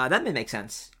Darkhawk. That may make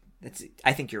sense.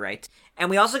 I think you're right. And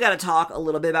we also got to talk a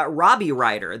little bit about Robbie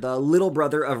Ryder, the little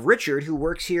brother of Richard, who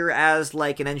works here as,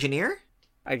 like, an engineer?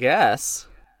 I guess.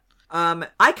 I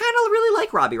kind of really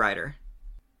like Robbie Ryder.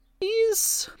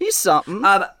 He's something.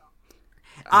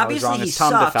 Obviously, he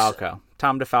Tom sucks.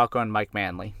 Tom DeFalco and Mike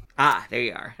Manley. Ah, there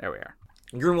you are. There we are.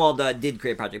 Grunwald did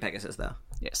create Project Pegasus, though.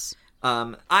 Yes.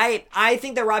 I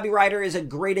think that Robbie Ryder is a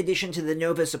great addition to the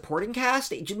Nova supporting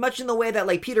cast, much in the way that,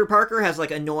 like, Peter Parker has, like,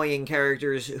 annoying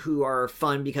characters who are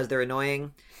fun because they're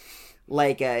annoying,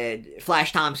 like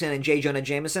Flash Thompson and J. Jonah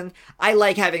Jameson. I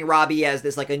like having Robbie as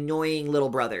this, like, annoying little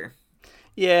brother.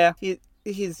 Yeah,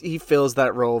 he fills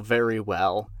that role very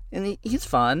well, and he's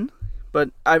fun. But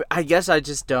I guess I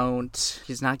just don't.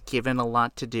 He's not given a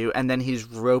lot to do, and then he's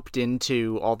roped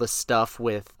into all the stuff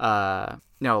with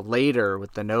later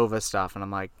with the Nova stuff, and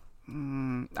I'm like,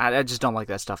 I just don't like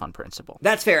that stuff on principle.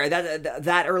 That's fair.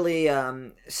 That early,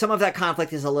 some of that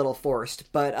conflict is a little forced,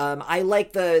 but I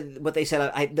like what they set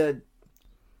up.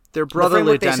 Their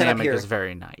brotherly dynamic is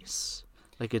very nice.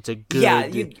 Like, it's a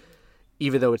good,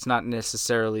 even though it's not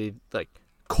necessarily like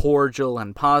cordial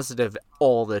and positive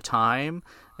all the time.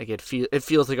 Like, it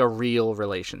feels like a real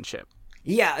relationship.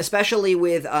 Yeah, especially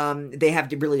with, they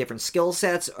have really different skill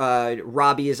sets.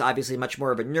 Robbie is obviously much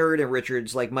more of a nerd, and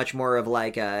Richard's, like, much more of,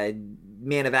 like, a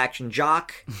man-of-action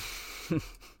jock.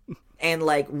 And,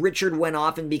 like, Richard went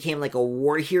off and became, like, a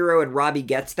war hero, and Robbie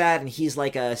gets that, and he's,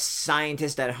 like, a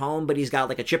scientist at home, but he's got,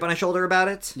 like, a chip on his shoulder about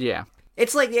it. Yeah.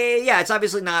 It's like, yeah, it's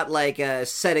obviously not, like,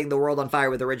 setting the world on fire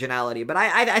with originality, but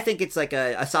I think it's, like,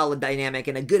 a solid dynamic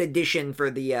and a good addition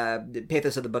for the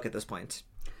pathos of the book at this point.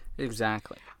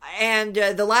 Exactly. And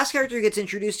the last character who gets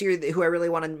introduced here, who I really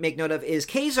want to make note of, is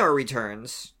Ka-Zar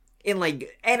returns in,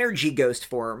 like, energy ghost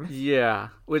form. Yeah,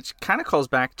 which kind of calls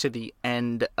back to the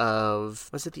end of...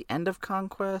 Was it the end of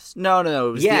Conquest? No,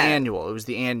 it was the annual. It was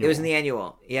the annual. It was in the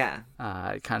annual, yeah.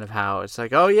 Kind of how it's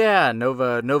like, oh yeah,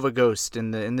 Nova Ghost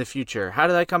in the future. How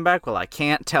did I come back? Well, I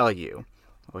can't tell you.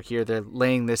 Well, here they're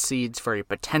laying the seeds for a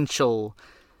potential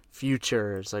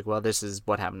future. It's like, well, this is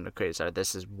what happened to Ka-Zar.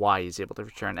 This is why he's able to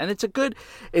return. And it's a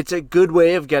good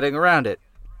way of getting around it.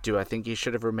 Do I think he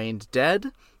should have remained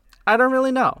dead? I don't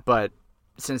really know, but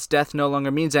since death no longer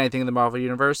means anything in the Marvel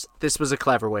Universe, this was a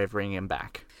clever way of bringing him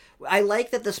back. I like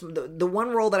that the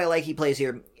one role that I like he plays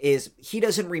here is he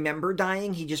doesn't remember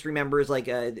dying. He just remembers, like,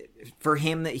 for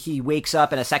him, that he wakes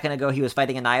up and a second ago he was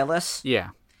fighting Annihilus. Yeah.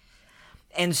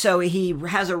 And so he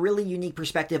has a really unique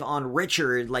perspective on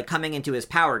Richard, like, coming into his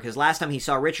power, because last time he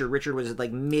saw Richard was,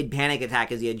 like, mid-panic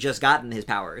attack as he had just gotten his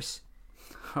powers.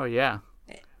 Oh, yeah.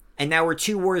 And now we're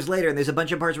 2 wars later, and there's a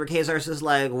bunch of parts where Ka-Zar says,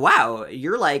 like, wow,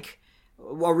 you're, like,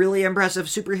 a really impressive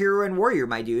superhero and warrior,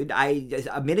 my dude.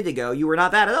 A minute ago, you were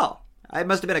not that at all. It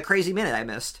must have been a crazy minute I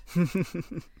missed.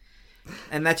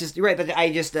 And that's just, you're right, but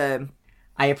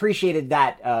I appreciated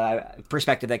that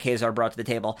perspective that Ka-Zar brought to the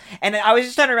table. And I was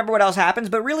just trying to remember what else happens,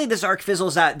 but really this arc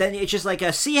fizzles out. Then it's just like,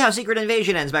 see how Secret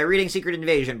Invasion ends by reading Secret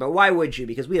Invasion. But why would you?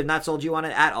 Because we have not sold you on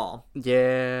it at all.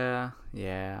 Yeah.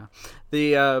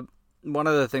 The one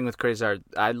other thing with Ka-Zar,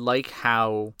 I like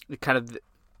how kind of...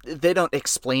 They don't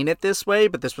explain it this way,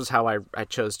 but this was how I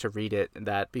chose to read it,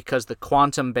 that because the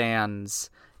quantum bands,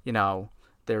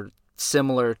 they're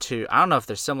similar to... I don't know if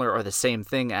they're similar or the same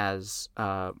thing as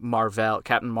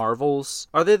Captain Marvel's.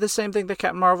 Are they the same thing that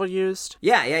Captain Marvel used?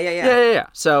 Yeah.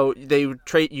 So you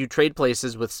trade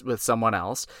places with someone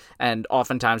else, and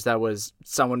oftentimes that was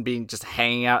someone being just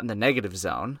hanging out in the negative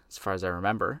zone, as far as I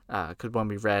remember. Because when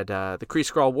we read the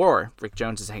Kree-Skrull War, Rick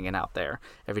Jones is hanging out there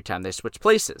every time they switch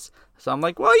places. So I'm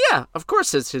like, well, yeah, of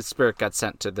course his spirit got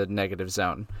sent to the negative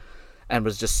zone and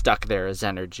was just stuck there as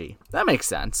energy. That makes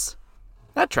sense.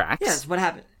 That tracks.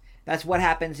 Yeah, that's what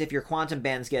happens if your quantum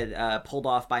bands get pulled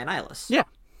off by Annihilus. Yeah.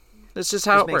 That's just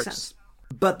how it works. Sense.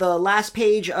 But the last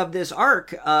page of this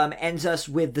arc ends us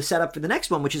with the setup for the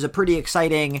next one, which is a pretty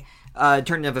exciting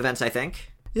turn of events, I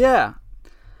think. Yeah.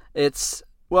 It's...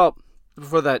 Well,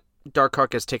 before that, Darkhawk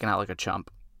gets taken out like a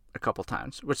chump. a couple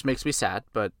times, which makes me sad,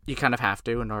 but you kind of have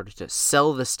to in order to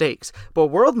sell the stakes. But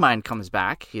Worldmind comes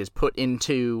back. He is put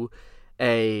into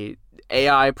a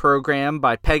AI program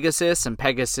by Pegasus, and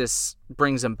Pegasus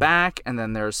brings him back, and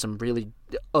then there's some really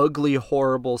ugly,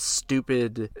 horrible,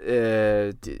 stupid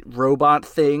robot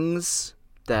things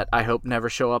that I hope never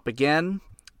show up again.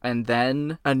 And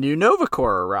then a new Nova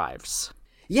Corps arrives.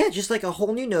 Yeah, just like a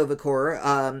whole new Nova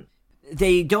Corps.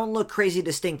 They don't look crazy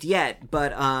distinct yet,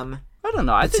 but I don't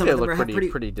know. I think they look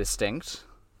pretty distinct.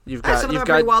 Some of them are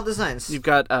pretty wild designs. You've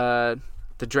got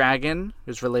the dragon,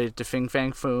 who's related to Fin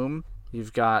Fang Foom.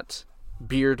 You've got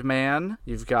Beard Man.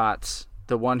 You've got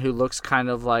the one who looks kind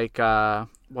of like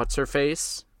what's her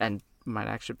face, and might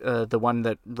actually the one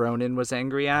that Ronan was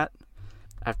angry at.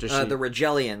 After the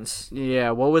Rigelians.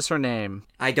 Yeah, what was her name?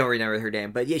 I don't remember her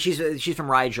name, but yeah, she's from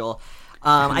Rigel.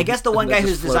 I guess the one guy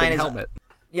whose design is helmet.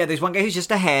 Yeah, there's one guy who's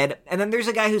just a head, and then there's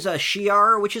a guy who's a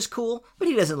Shi'ar, which is cool, but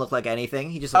he doesn't look like anything.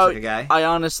 He just looks like a guy. I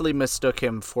honestly mistook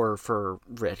him for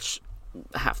Rich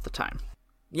half the time.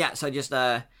 Yeah, so just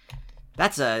that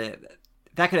could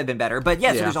have been better. But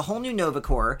yeah, so there's a whole new Nova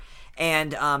Corps,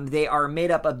 and they are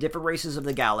made up of different races of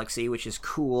the galaxy, which is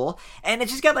cool. And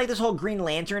it's just got like this whole Green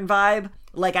Lantern vibe.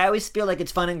 Like, I always feel like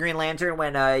it's fun in Green Lantern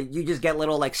when you just get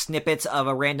little like snippets of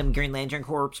a random Green Lantern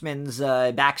Corpsman's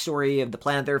backstory of the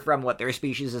planet they're from, what their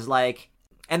species is like.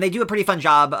 And they do a pretty fun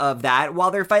job of that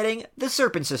while they're fighting the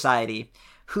Serpent Society,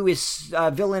 who is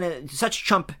such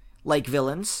chump-like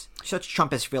villains, such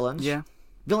chumpish villains. Yeah.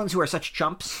 Villains who are such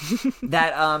chumps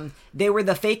that they were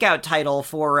the fake-out title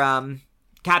for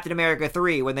Captain America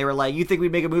 3 when they were like, you think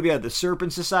we'd make a movie out of the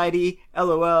Serpent Society?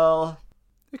 LOL.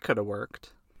 It could have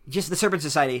worked. Just the Serpent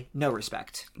Society, no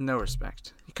respect. No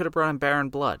respect. You could have brought in Baron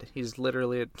Blood. He's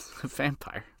literally a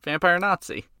vampire. Vampire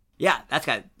Nazi. Yeah,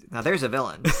 now there's a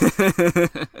villain.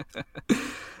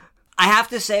 I have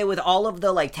to say, with all of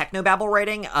the like technobabble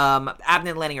writing, Abnett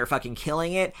and Lanning are fucking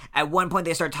killing it. At one point,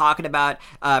 they start talking about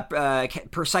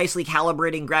precisely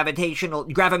calibrating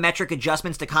gravimetric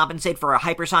adjustments to compensate for a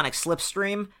hypersonic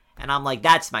slipstream, and I'm like,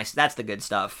 that's the good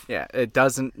stuff. Yeah, it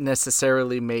doesn't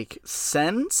necessarily make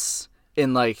sense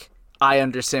in like I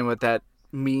understand what that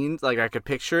means, like I could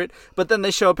picture it, but then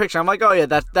they show a picture, I'm like, oh yeah,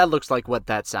 that looks like what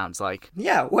that sounds like.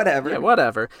 Yeah,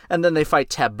 whatever. And then they fight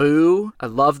Taboo. I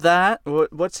love that.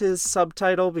 What's his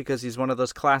subtitle? Because he's one of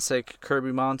those classic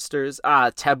Kirby monsters.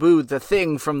 Taboo, the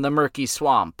thing from the murky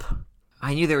swamp.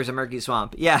 I knew there was a murky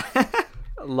swamp. Yeah.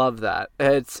 Love that.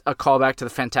 It's a callback to the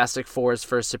Fantastic Four's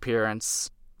first appearance,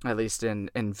 at least in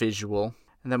visual.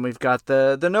 And then we've got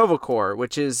the Nova Corps,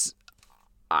 which is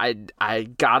I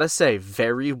gotta say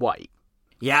very white.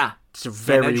 Yeah. It's a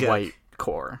very white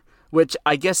core, which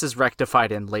I guess is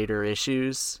rectified in later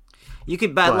issues. You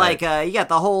could bet like you got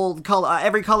the whole color,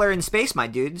 every color in space, my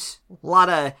dudes. A lot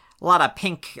of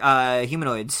pink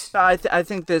humanoids. I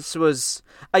think this was.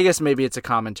 I guess maybe it's a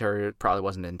commentary. It probably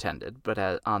wasn't intended, but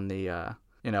on the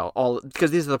all because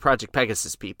these are the Project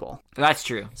Pegasus people. That's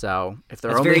true. So if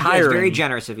they're that's only hiring, that's very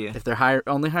generous of you. If they're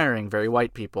only hiring very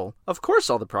white people, of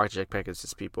course all the Project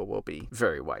Pegasus people will be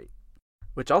very white.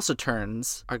 Which also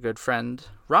turns our good friend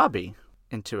Robbie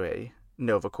into a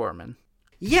Nova Corpsman.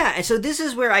 Yeah, and so this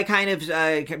is where I kind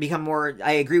of become more,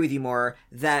 I agree with you more,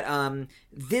 that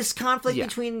this conflict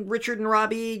between Richard and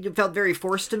Robbie felt very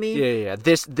forced to me. Yeah.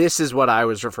 This is what I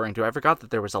was referring to. I forgot that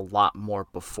there was a lot more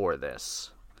before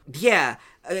this. Yeah,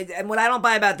 and what I don't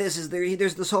buy about this is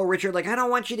there's this whole Richard, like, I don't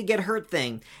want you to get hurt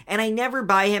thing. And I never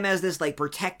buy him as this, like,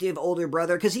 protective older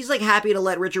brother, because he's, like, happy to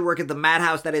let Richard work at the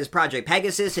madhouse that is Project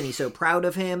Pegasus, and he's so proud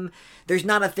of him. There's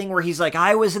not a thing where he's like,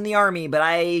 I was in the army, but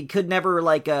I could never,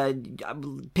 like,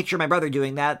 picture my brother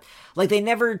doing that. Like, they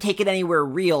never take it anywhere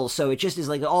real, so it just is,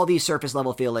 like, all these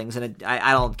surface-level feelings, and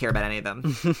I don't care about any of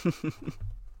them.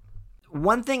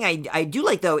 One thing I do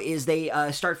like, though, is they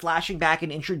start flashing back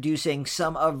and introducing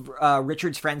some of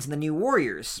Richard's friends in the New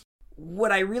Warriors.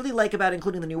 What I really like about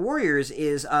including the New Warriors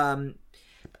is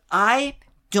I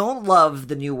don't love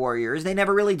the New Warriors. They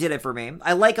never really did it for me.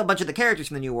 I like a bunch of the characters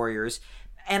from the New Warriors,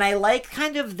 and I like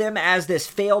kind of them as this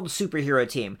failed superhero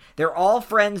team. They're all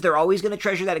friends. They're always going to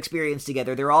treasure that experience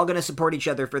together. They're all going to support each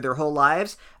other for their whole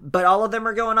lives, but all of them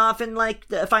are going off and, like,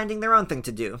 finding their own thing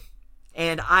to do.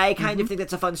 And I kind of think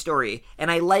that's a fun story. And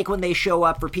I like when they show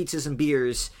up for pizzas and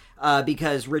beers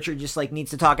because Richard just like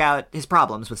needs to talk out his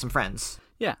problems with some friends.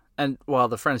 Yeah, and well,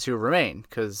 the friends who remain,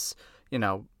 because,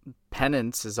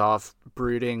 Penance is off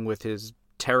brooding with his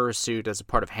terror suit as a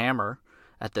part of Hammer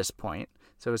at this point.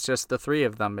 So it's just the three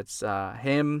of them. It's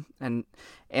him and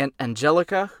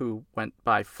Angelica, who went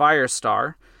by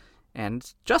Firestar,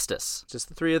 and Justice. Just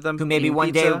the three of them. Who maybe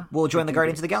one day will join the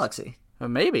Guardians of the Galaxy.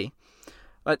 Maybe.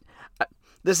 But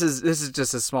this is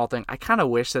just a small thing. I kind of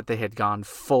wish that they had gone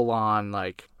full on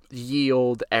like ye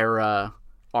old era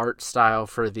art style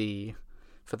for the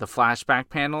flashback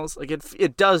panels. Like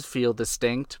it does feel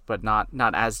distinct, but not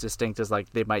as distinct as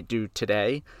like they might do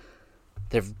today.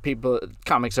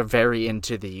 Comics are very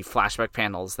into the flashback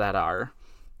panels that are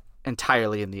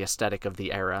entirely in the aesthetic of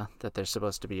the era that they're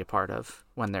supposed to be a part of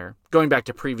when they're going back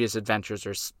to previous adventures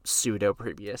or pseudo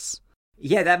previous.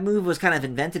 Yeah, that move was kind of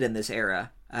invented in this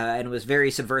era, and was very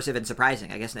subversive and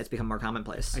surprising. I guess it's become more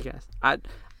commonplace. I guess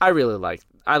I really like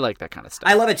that kind of stuff.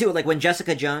 I love it too. Like when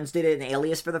Jessica Jones did it in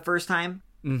Alias for the first time.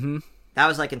 Mm-hmm. That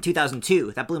was like in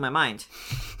 2002. That blew my mind.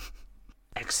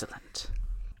 Excellent.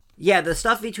 Yeah, the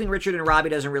stuff between Richard and Robbie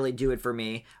doesn't really do it for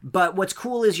me. But what's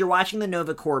cool is you're watching the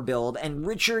Nova Corps build, and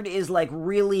Richard is like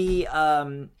really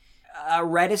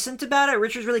reticent about it.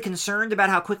 Richard's really concerned about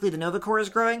how quickly the Nova Corps is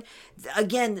growing.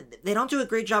 Again, they don't do a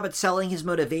great job at selling his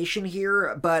motivation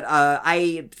here, but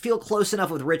I feel close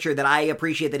enough with Richard that I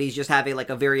appreciate that he's just having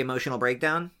like a very emotional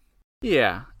breakdown.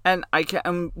 Yeah, and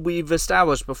we've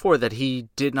established before that he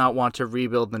did not want to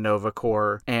rebuild the Nova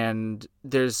Corps, and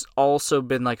there's also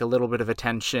been like a little bit of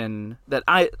attention that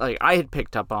I had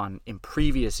picked up on in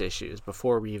previous issues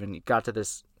before we even got to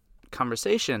this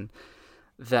conversation,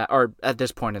 or at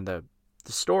this point in the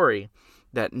story,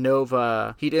 that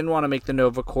he didn't want to make the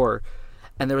Nova Corps,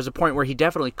 and there was a point where he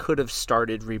definitely could have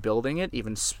started rebuilding it,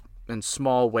 even in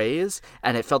small ways,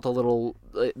 and it felt a little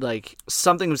like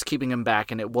something was keeping him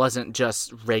back, and it wasn't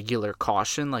just regular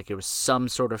caution, like it was some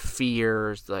sort of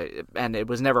fear, and it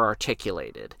was never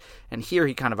articulated. And here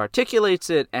he kind of articulates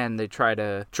it, and they try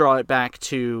to draw it back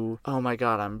to, oh my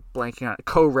god, I'm blanking on it,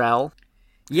 Ko-Rel.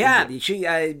 Yeah,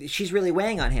 she's really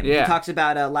weighing on him. Yeah. He talks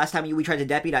about last time we tried to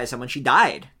deputize someone, she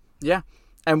died. Yeah,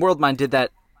 and Worldmind did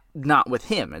that not with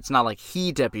him. It's not like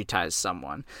he deputized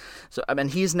someone. So, I mean,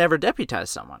 he's never deputized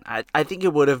someone. I think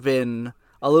it would have been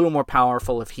a little more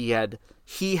powerful if he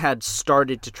had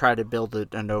started to try to build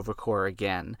a Nova Corps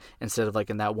again, instead of like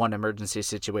in that one emergency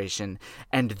situation,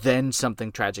 and then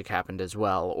something tragic happened as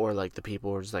well, or like the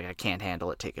people were just like, I can't handle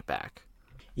it, take it back.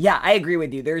 Yeah, I agree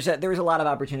with you. There's a lot of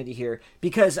opportunity here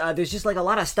because there's just like a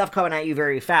lot of stuff coming at you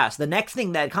very fast. The next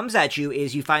thing that comes at you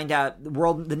is you find out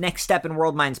the next step in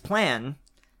Worldmind's plan.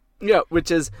 Yeah, which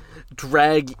is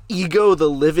drag Ego the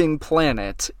Living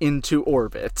Planet into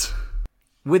orbit.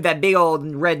 With that big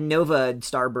old red nova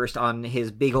starburst on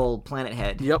his big old planet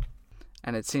head. Yep.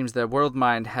 And it seems that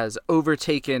Worldmind has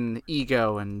overtaken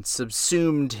Ego and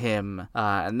subsumed him.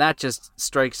 And that just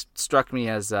struck me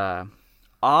as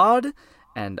odd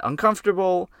and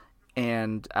uncomfortable.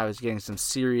 And I was getting some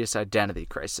serious identity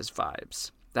crisis vibes.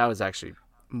 That was actually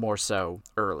more so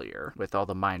earlier with all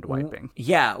the mind wiping.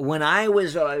 Yeah, when I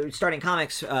was starting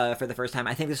comics for the first time,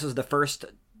 I think this was the first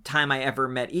time I ever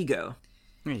met Ego.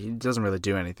 He doesn't really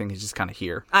do anything. He's just kind of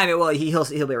here. I mean, well, he'll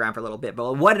be around for a little bit,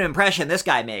 but what an impression this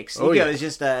guy makes. Oh, Ego yeah. is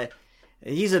just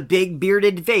he's a big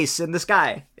bearded face in the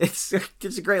sky. It's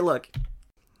a great look.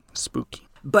 Spooky.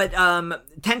 But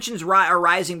tensions are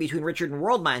rising between Richard and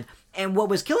Worldmind. And what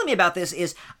was killing me about this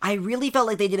is I really felt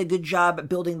like they did a good job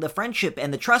building the friendship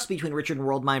and the trust between Richard and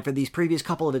Worldmind for these previous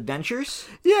couple of adventures.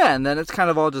 Yeah, and then it's kind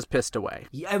of all just pissed away.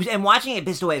 And watching it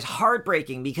pissed away is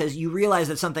heartbreaking because you realize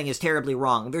that something is terribly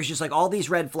wrong. There's just like all these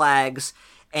red flags,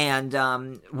 and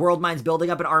Worldmind's building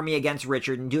up an army against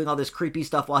Richard and doing all this creepy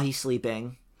stuff while he's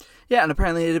sleeping. Yeah, and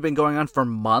apparently it had been going on for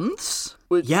months.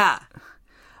 Which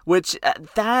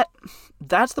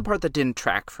that's the part that didn't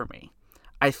track for me.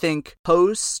 I think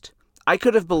I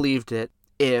could have believed it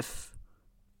if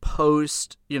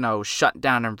post, shut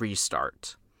down and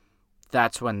restart.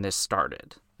 That's when this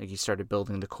started. Like he started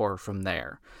building the core from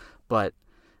there. But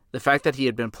the fact that he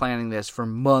had been planning this for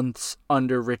months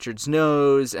under Richard's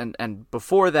nose and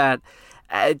before that,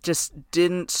 it just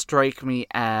didn't strike me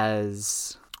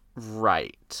as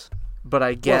right. But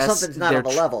I guess something's not on the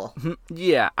level.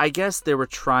 Yeah, I guess they were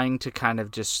trying to kind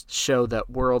of just show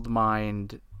that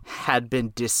Worldmind had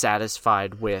been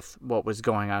dissatisfied with what was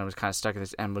going on and was kind of stuck in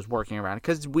this and was working around it.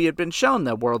 Because we had been shown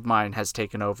that Worldmind has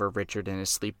taken over Richard in his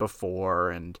sleep before,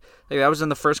 and that was in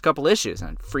the first couple issues,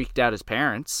 and freaked out his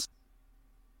parents.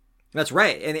 That's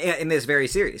right, in this very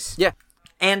series. Yeah.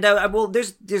 And, we're going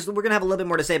to have a little bit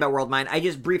more to say about Worldmind. I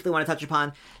just briefly want to touch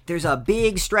upon, there's a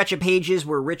big stretch of pages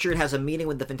where Richard has a meeting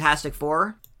with the Fantastic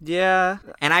Four. Yeah.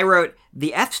 And I wrote,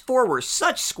 the F4 were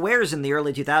such squares in the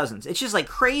early 2000s. It's just, like,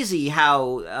 crazy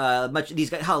how these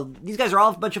guys are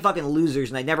all a bunch of fucking losers,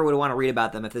 and I never would want to read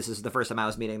about them if this is the first time I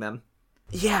was meeting them.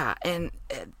 Yeah, and,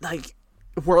 like,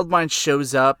 Worldmind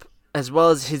shows up, as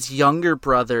well as his younger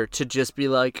brother, to just be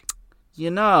like,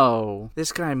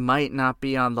 this guy might not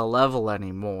be on the level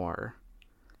anymore.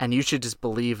 and you should just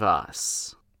believe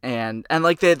us. And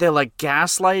like they're like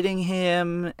gaslighting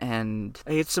him, and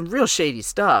it's some real shady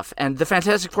stuff. And the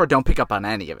Fantastic Four don't pick up on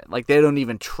any of it. Like, they don't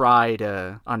even try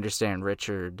to understand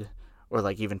Richard or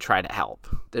like even try to help.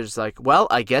 They're just like, well,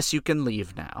 I guess you can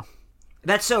leave now.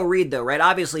 That's so Reed, though, right?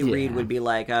 Obviously, Reed would be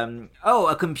like, a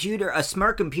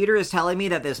smart computer is telling me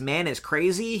that this man is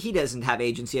crazy. He doesn't have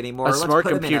agency anymore. A smart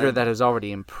computer that has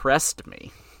already impressed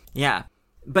me. Yeah.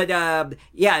 But,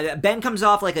 Ben comes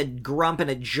off like a grump and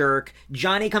a jerk.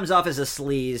 Johnny comes off as a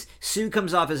sleaze. Sue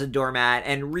comes off as a doormat.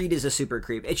 And Reed is a super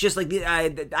creep. It's just like,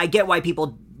 I get why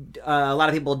people, a lot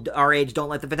of people our age don't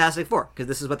like the Fantastic Four. Because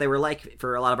this is what they were like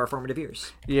for a lot of our formative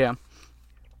years. Yeah.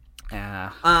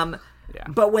 Yeah.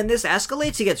 But when this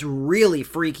escalates, it gets really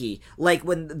freaky. Like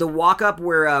when the walk-up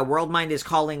where Worldmind is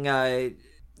calling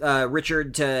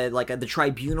Richard to like the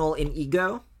tribunal in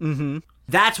Ego. Mm-hmm.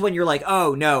 That's when you're like,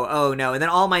 oh no. And then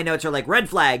all my notes are like, red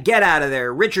flag, get out of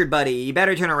there. Richard, buddy, you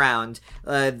better turn around.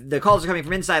 The calls are coming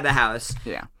from inside the house.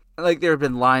 Yeah. Like, there have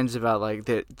been lines about, like,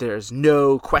 there's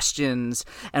no questions.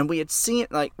 And we had seen,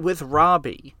 like, with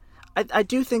Robbie. I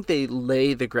do think they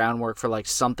lay the groundwork for, like,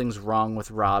 something's wrong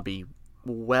with Robbie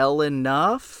well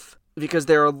enough. Because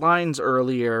there are lines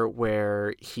earlier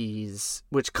where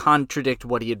which contradict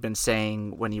what he had been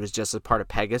saying when he was just a part of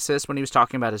Pegasus, when he was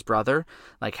talking about his brother,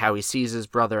 like how he sees his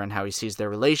brother and how he sees their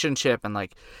relationship, and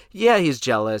like, yeah, he's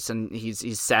jealous and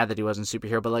he's sad that he wasn't a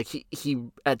superhero, but like he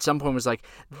at some point was like,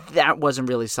 that wasn't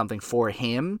really something for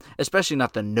him, especially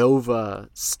not the Nova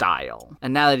style.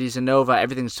 And now that he's a Nova,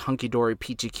 everything's hunky-dory,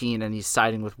 peachy keen, and he's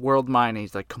siding with Worldmind, and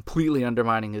he's like completely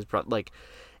undermining his brother. Like,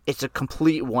 it's a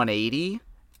complete 180.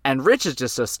 And Rich is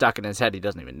just so stuck in his head he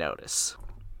doesn't even notice.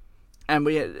 And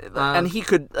and he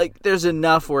could, like, there's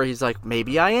enough where he's like,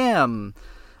 maybe I am.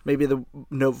 Maybe the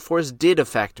Nova Force did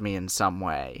affect me in some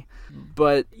way.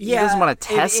 But he doesn't want to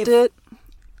test it.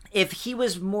 If he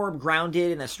was more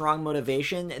grounded in a strong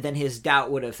motivation, then his doubt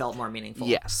would have felt more meaningful.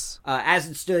 Yes. As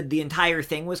it stood, the entire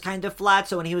thing was kind of flat,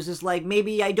 so when he was just like,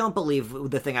 maybe I don't believe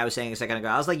the thing I was saying a second ago,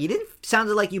 I was like, you didn't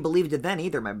sounded like you believed it then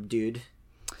either, my dude.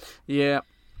 Yeah.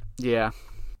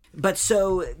 But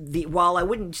so, while I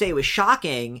wouldn't say it was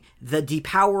shocking, the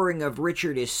depowering of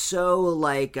Richard is so,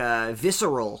 like,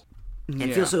 visceral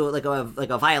and feels so like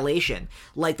a violation.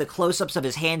 Like the close-ups of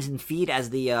his hands and feet as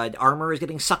the armor is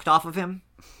getting sucked off of him.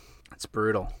 It's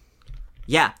brutal.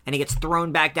 Yeah, and he gets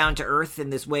thrown back down to Earth in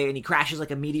this way, and he crashes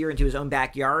like a meteor into his own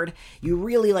backyard. You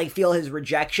really, like, feel his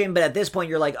rejection, but at this point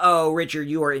you're like, oh, Richard,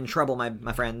 you are in trouble,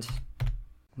 my friend.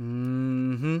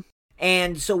 Mm-hmm.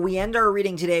 And so we end our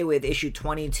reading today with issue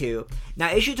 22.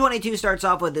 Now, issue 22 starts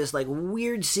off with this, like,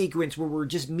 weird sequence where we're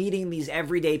just meeting these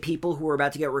everyday people who are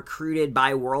about to get recruited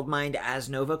by Worldmind as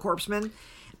Nova Corpsmen.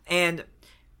 And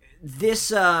this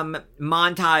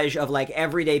montage of, like,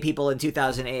 everyday people in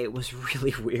 2008 was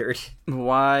really weird.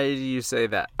 Why do you say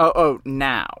that? Oh,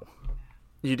 now.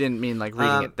 You didn't mean, like,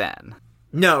 reading it then.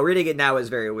 No, reading it now is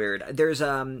very weird. There's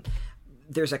a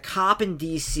cop in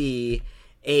D.C.,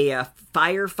 a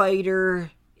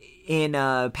firefighter in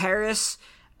Paris,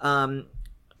 a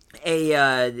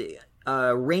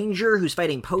ranger who's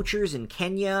fighting poachers in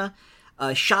Kenya,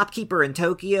 a shopkeeper in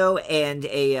Tokyo, and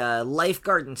a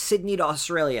lifeguard in Sydney,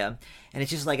 Australia. And it's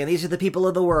just like, and these are the people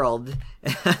of the world.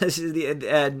 This is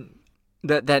the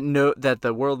that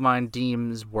the Worldmind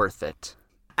deems worth it.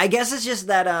 I guess it's just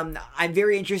that I'm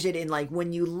very interested in, like,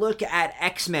 when you look at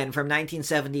X-Men from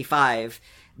 1975.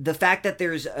 The fact that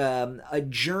there's a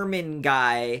German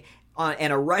guy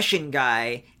and a Russian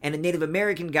guy and a Native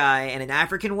American guy and an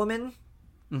African woman,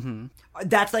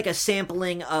 that's like a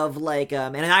sampling of, like,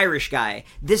 and an Irish guy.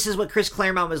 This is what Chris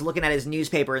Claremont was looking at his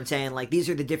newspaper and saying, like, these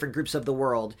are the different groups of the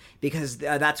world, because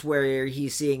that's where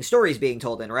he's seeing stories being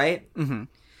told in, right? Mm-hmm.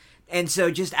 And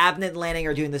so just Abnett and Lanning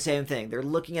are doing the same thing. They're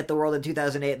looking at the world in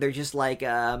 2008. They're just like...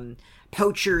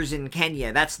 poachers in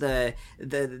Kenya. That's the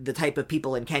type of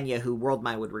people in Kenya who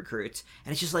Worldmind would recruit.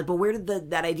 And it's just like, but where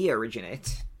did that idea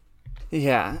originate?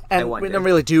 Yeah, and we don't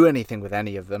really do anything with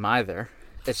any of them either.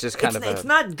 It's just kind of it's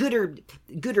not good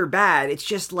or bad. It's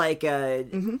just like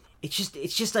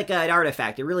it's just like an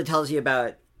artifact. It really tells you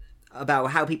about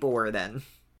how people were then.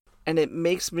 And it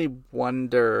makes me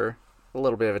wonder, a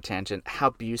little bit of a tangent,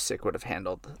 how Busiek would have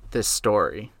handled this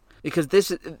story, because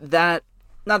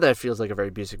not that it feels like a very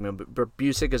Busiek move, but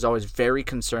Busiek is always very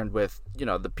concerned with,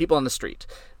 the people on the street.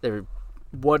 How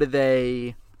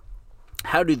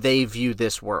do they view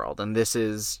this world? And this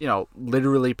is,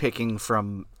 literally picking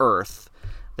from Earth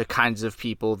the kinds of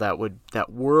people that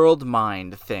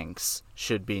Worldmind thinks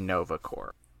should be Nova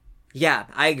Corps. Yeah,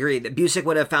 I agree. That Busiek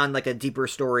would have found, like, a deeper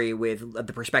story with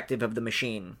the perspective of the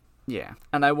machine. Yeah,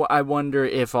 and I wonder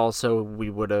if also we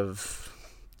would have,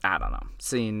 I don't know,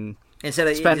 instead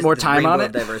of spent more time on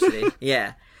it. Diversity.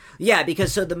 Yeah,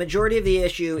 because so the majority of the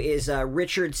issue is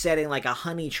Richard setting like a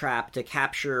honey trap to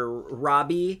capture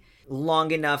Robbie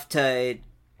long enough to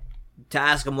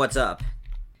ask him what's up.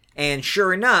 And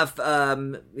sure enough,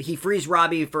 he frees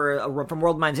Robbie from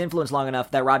World Mind's influence long enough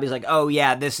that Robbie's like, oh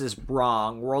yeah, this is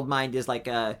wrong. World Mind is like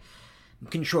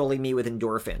controlling me with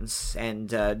endorphins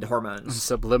and hormones.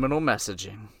 Subliminal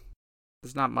messaging.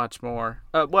 There's not much more.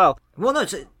 Well, no,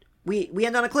 we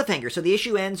end on a cliffhanger. So the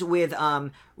issue ends with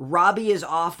Robbie is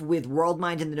off with World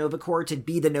Mind and the Nova Corps to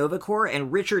be the Nova Corps,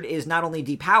 and Richard is not only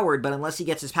depowered, but unless he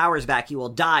gets his powers back, he will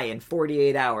die in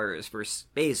 48 hours for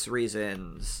space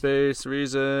reasons. Space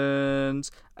reasons.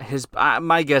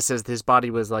 My guess is his body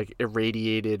was like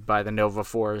irradiated by the Nova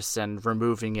Force, and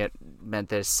removing it meant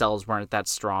that his cells weren't that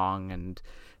strong, and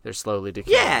they're slowly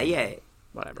decaying. Yeah.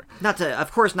 Whatever. Not to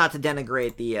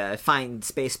denigrate the fine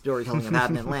space storytelling of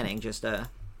Abnett Lanning, just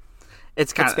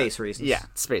It's kind of space reasons. Yeah,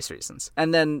 space reasons.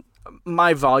 And then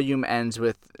my volume ends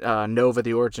with Nova: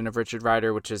 The Origin of Richard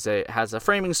Rider, which has a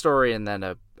framing story and then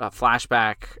a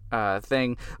flashback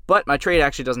thing. But my trade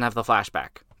actually doesn't have the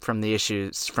flashback from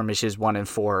issues 1 and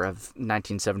 4 of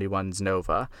 1971's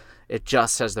Nova. It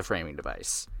just has the framing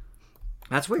device.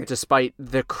 That's weird. Despite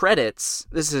the credits,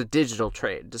 this is a digital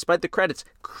trade. Despite the credits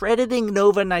crediting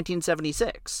Nova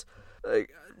 1976.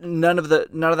 None of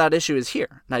that issue is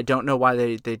here, and I don't know why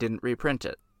they didn't reprint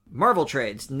it. Marvel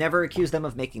trades, never accuse them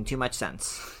of making too much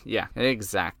sense. Yeah,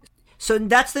 exactly. So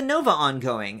that's the Nova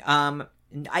ongoing.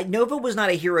 Nova was not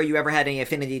a hero you ever had any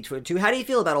affinity to. How do you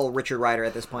feel about old Richard Rider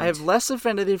at this point? I have less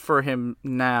affinity for him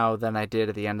now than I did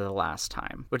at the end of the last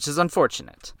time, which is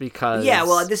unfortunate because... Yeah,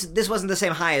 well, this wasn't the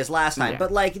same high as last time,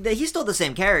 but he's still the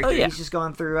same character. Oh, yeah. He's just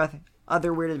going through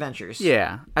other weird adventures.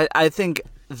 Yeah, I think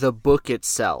the book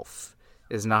itself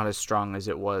is not as strong as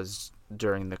it was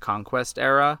during the Conquest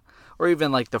era, or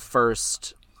even like the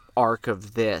first arc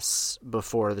of this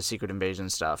before the Secret Invasion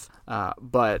stuff.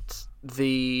 But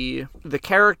the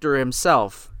character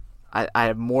himself, I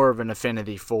have more of an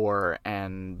affinity for,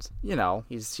 and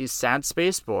he's sad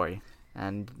space boy,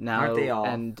 and now aren't they all?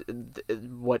 And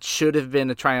what should have been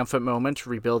a triumphant moment,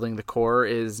 rebuilding the Corps,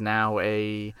 is now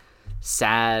a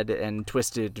sad and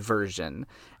twisted version.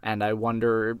 And I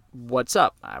wonder what's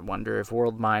up. I wonder if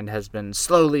World Mind has been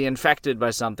slowly infected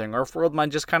by something, or if World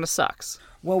Mind just kind of sucks.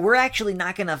 Well, we're actually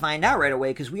not going to find out right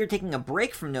away, because we are taking a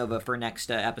break from Nova for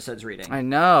next episode's reading. I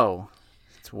know.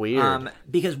 It's weird.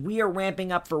 Because we are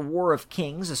ramping up for War of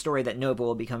Kings, a story that Nova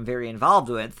will become very involved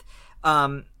with.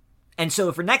 And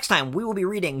so for next time, we will be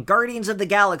reading Guardians of the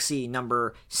Galaxy,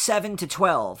 number 7 to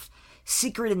 12.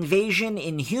 Secret Invasion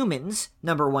Inhumans,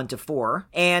 number 1 to 4.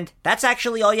 And that's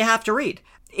actually all you have to read.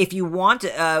 If you want,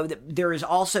 there is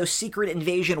also Secret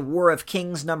Invasion War of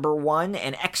Kings number 1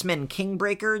 and X-Men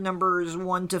Kingbreaker numbers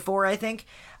 1 to 4, I think.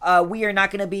 We are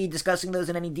not going to be discussing those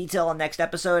in any detail on next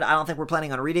episode. I don't think we're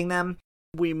planning on reading them.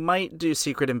 We might do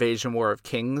Secret Invasion War of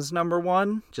Kings number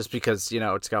 1, just because,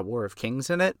 it's got War of Kings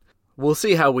in it. We'll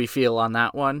see how we feel on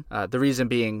that one. The reason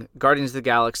being, Guardians of the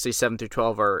Galaxy 7 through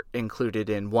 12 are included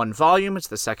in one volume. It's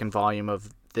the second volume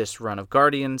of this run of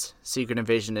Guardians. Secret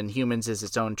Invasion Inhumans is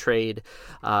its own trade.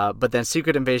 But then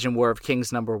Secret Invasion War of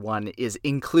Kings number 1 is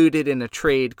included in a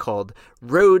trade called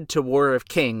Road to War of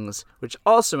Kings, which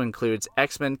also includes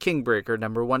X-Men Kingbreaker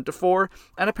number 1 to 4.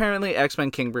 And apparently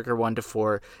X-Men Kingbreaker 1 to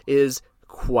 4 is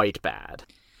quite bad.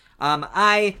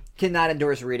 I cannot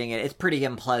endorse reading it. It's pretty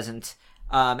unpleasant.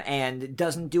 And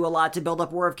doesn't do a lot to build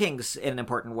up War of Kings in an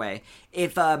important way.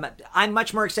 I'm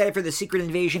much more excited for the Secret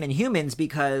Invasion Inhumans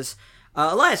because,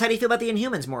 Elias, how do you feel about the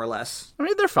Inhumans, more or less? I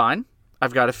mean, they're fine.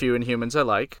 I've got a few Inhumans I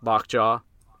like. Lockjaw,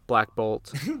 Black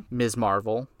Bolt, Ms.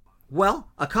 Marvel. Well,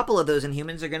 a couple of those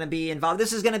Inhumans are going to be involved.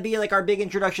 This is going to be like our big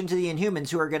introduction to the Inhumans,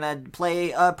 who are going to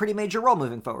play a pretty major role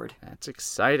moving forward. That's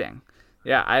exciting.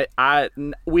 Yeah,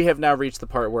 we have now reached the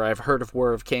part where I've heard of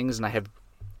War of Kings, and I have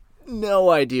no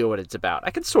idea what it's about.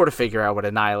 I can sort of figure out what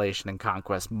Annihilation and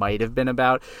Conquest might have been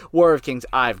about. War of Kings,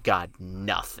 I've got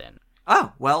nothing.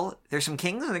 Oh, well, there's some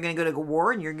kings, and they're going to go to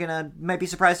war, and might be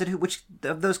surprised at which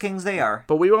of those kings they are.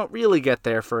 But we won't really get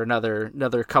there for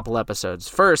another couple episodes.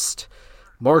 First,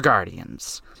 more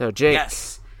Guardians. So, Jake,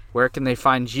 yes. Where can they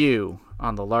find you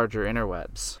on the larger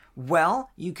interwebs? Well,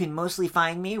 you can mostly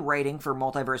find me writing for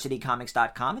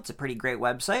multiversitycomics.com. It's a pretty great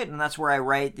website, and that's where I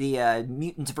write the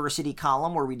Mutantversity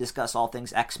column where we discuss all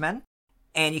things X-Men.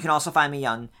 And you can also find me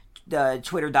on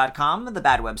twitter.com, the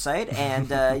bad website,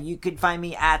 and you could find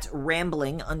me at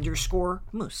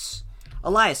rambling_moose.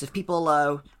 Elias, if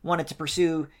people wanted to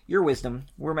pursue your wisdom,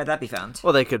 where might that be found?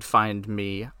 Well, they could find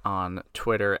me on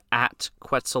Twitter at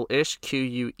Quetzalish,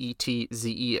 Quetzelish.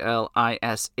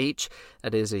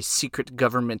 That is a secret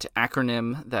government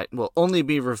acronym that will only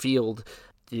be revealed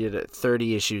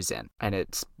 30 issues in, and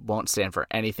it won't stand for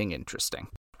anything interesting.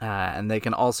 And they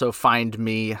can also find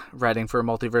me writing for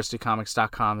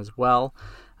multiversitycomics.com as well.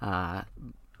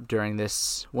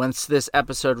 Once this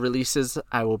episode releases,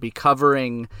 I will be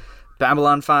covering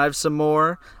Babylon 5 some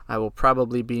more. I will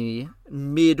probably be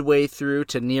midway through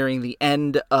to nearing the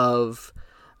end of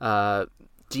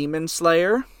Demon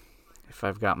Slayer, if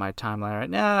I've got my timeline right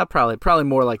now. Probably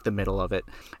more like the middle of it.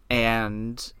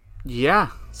 And yeah,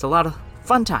 it's a lot of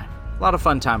fun time. A lot of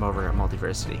fun time over at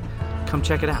Multiversity. Come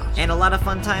check it out. And a lot of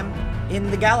fun time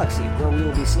in the galaxy, where we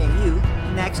will be seeing you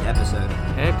next episode.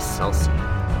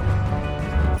 Excelsior.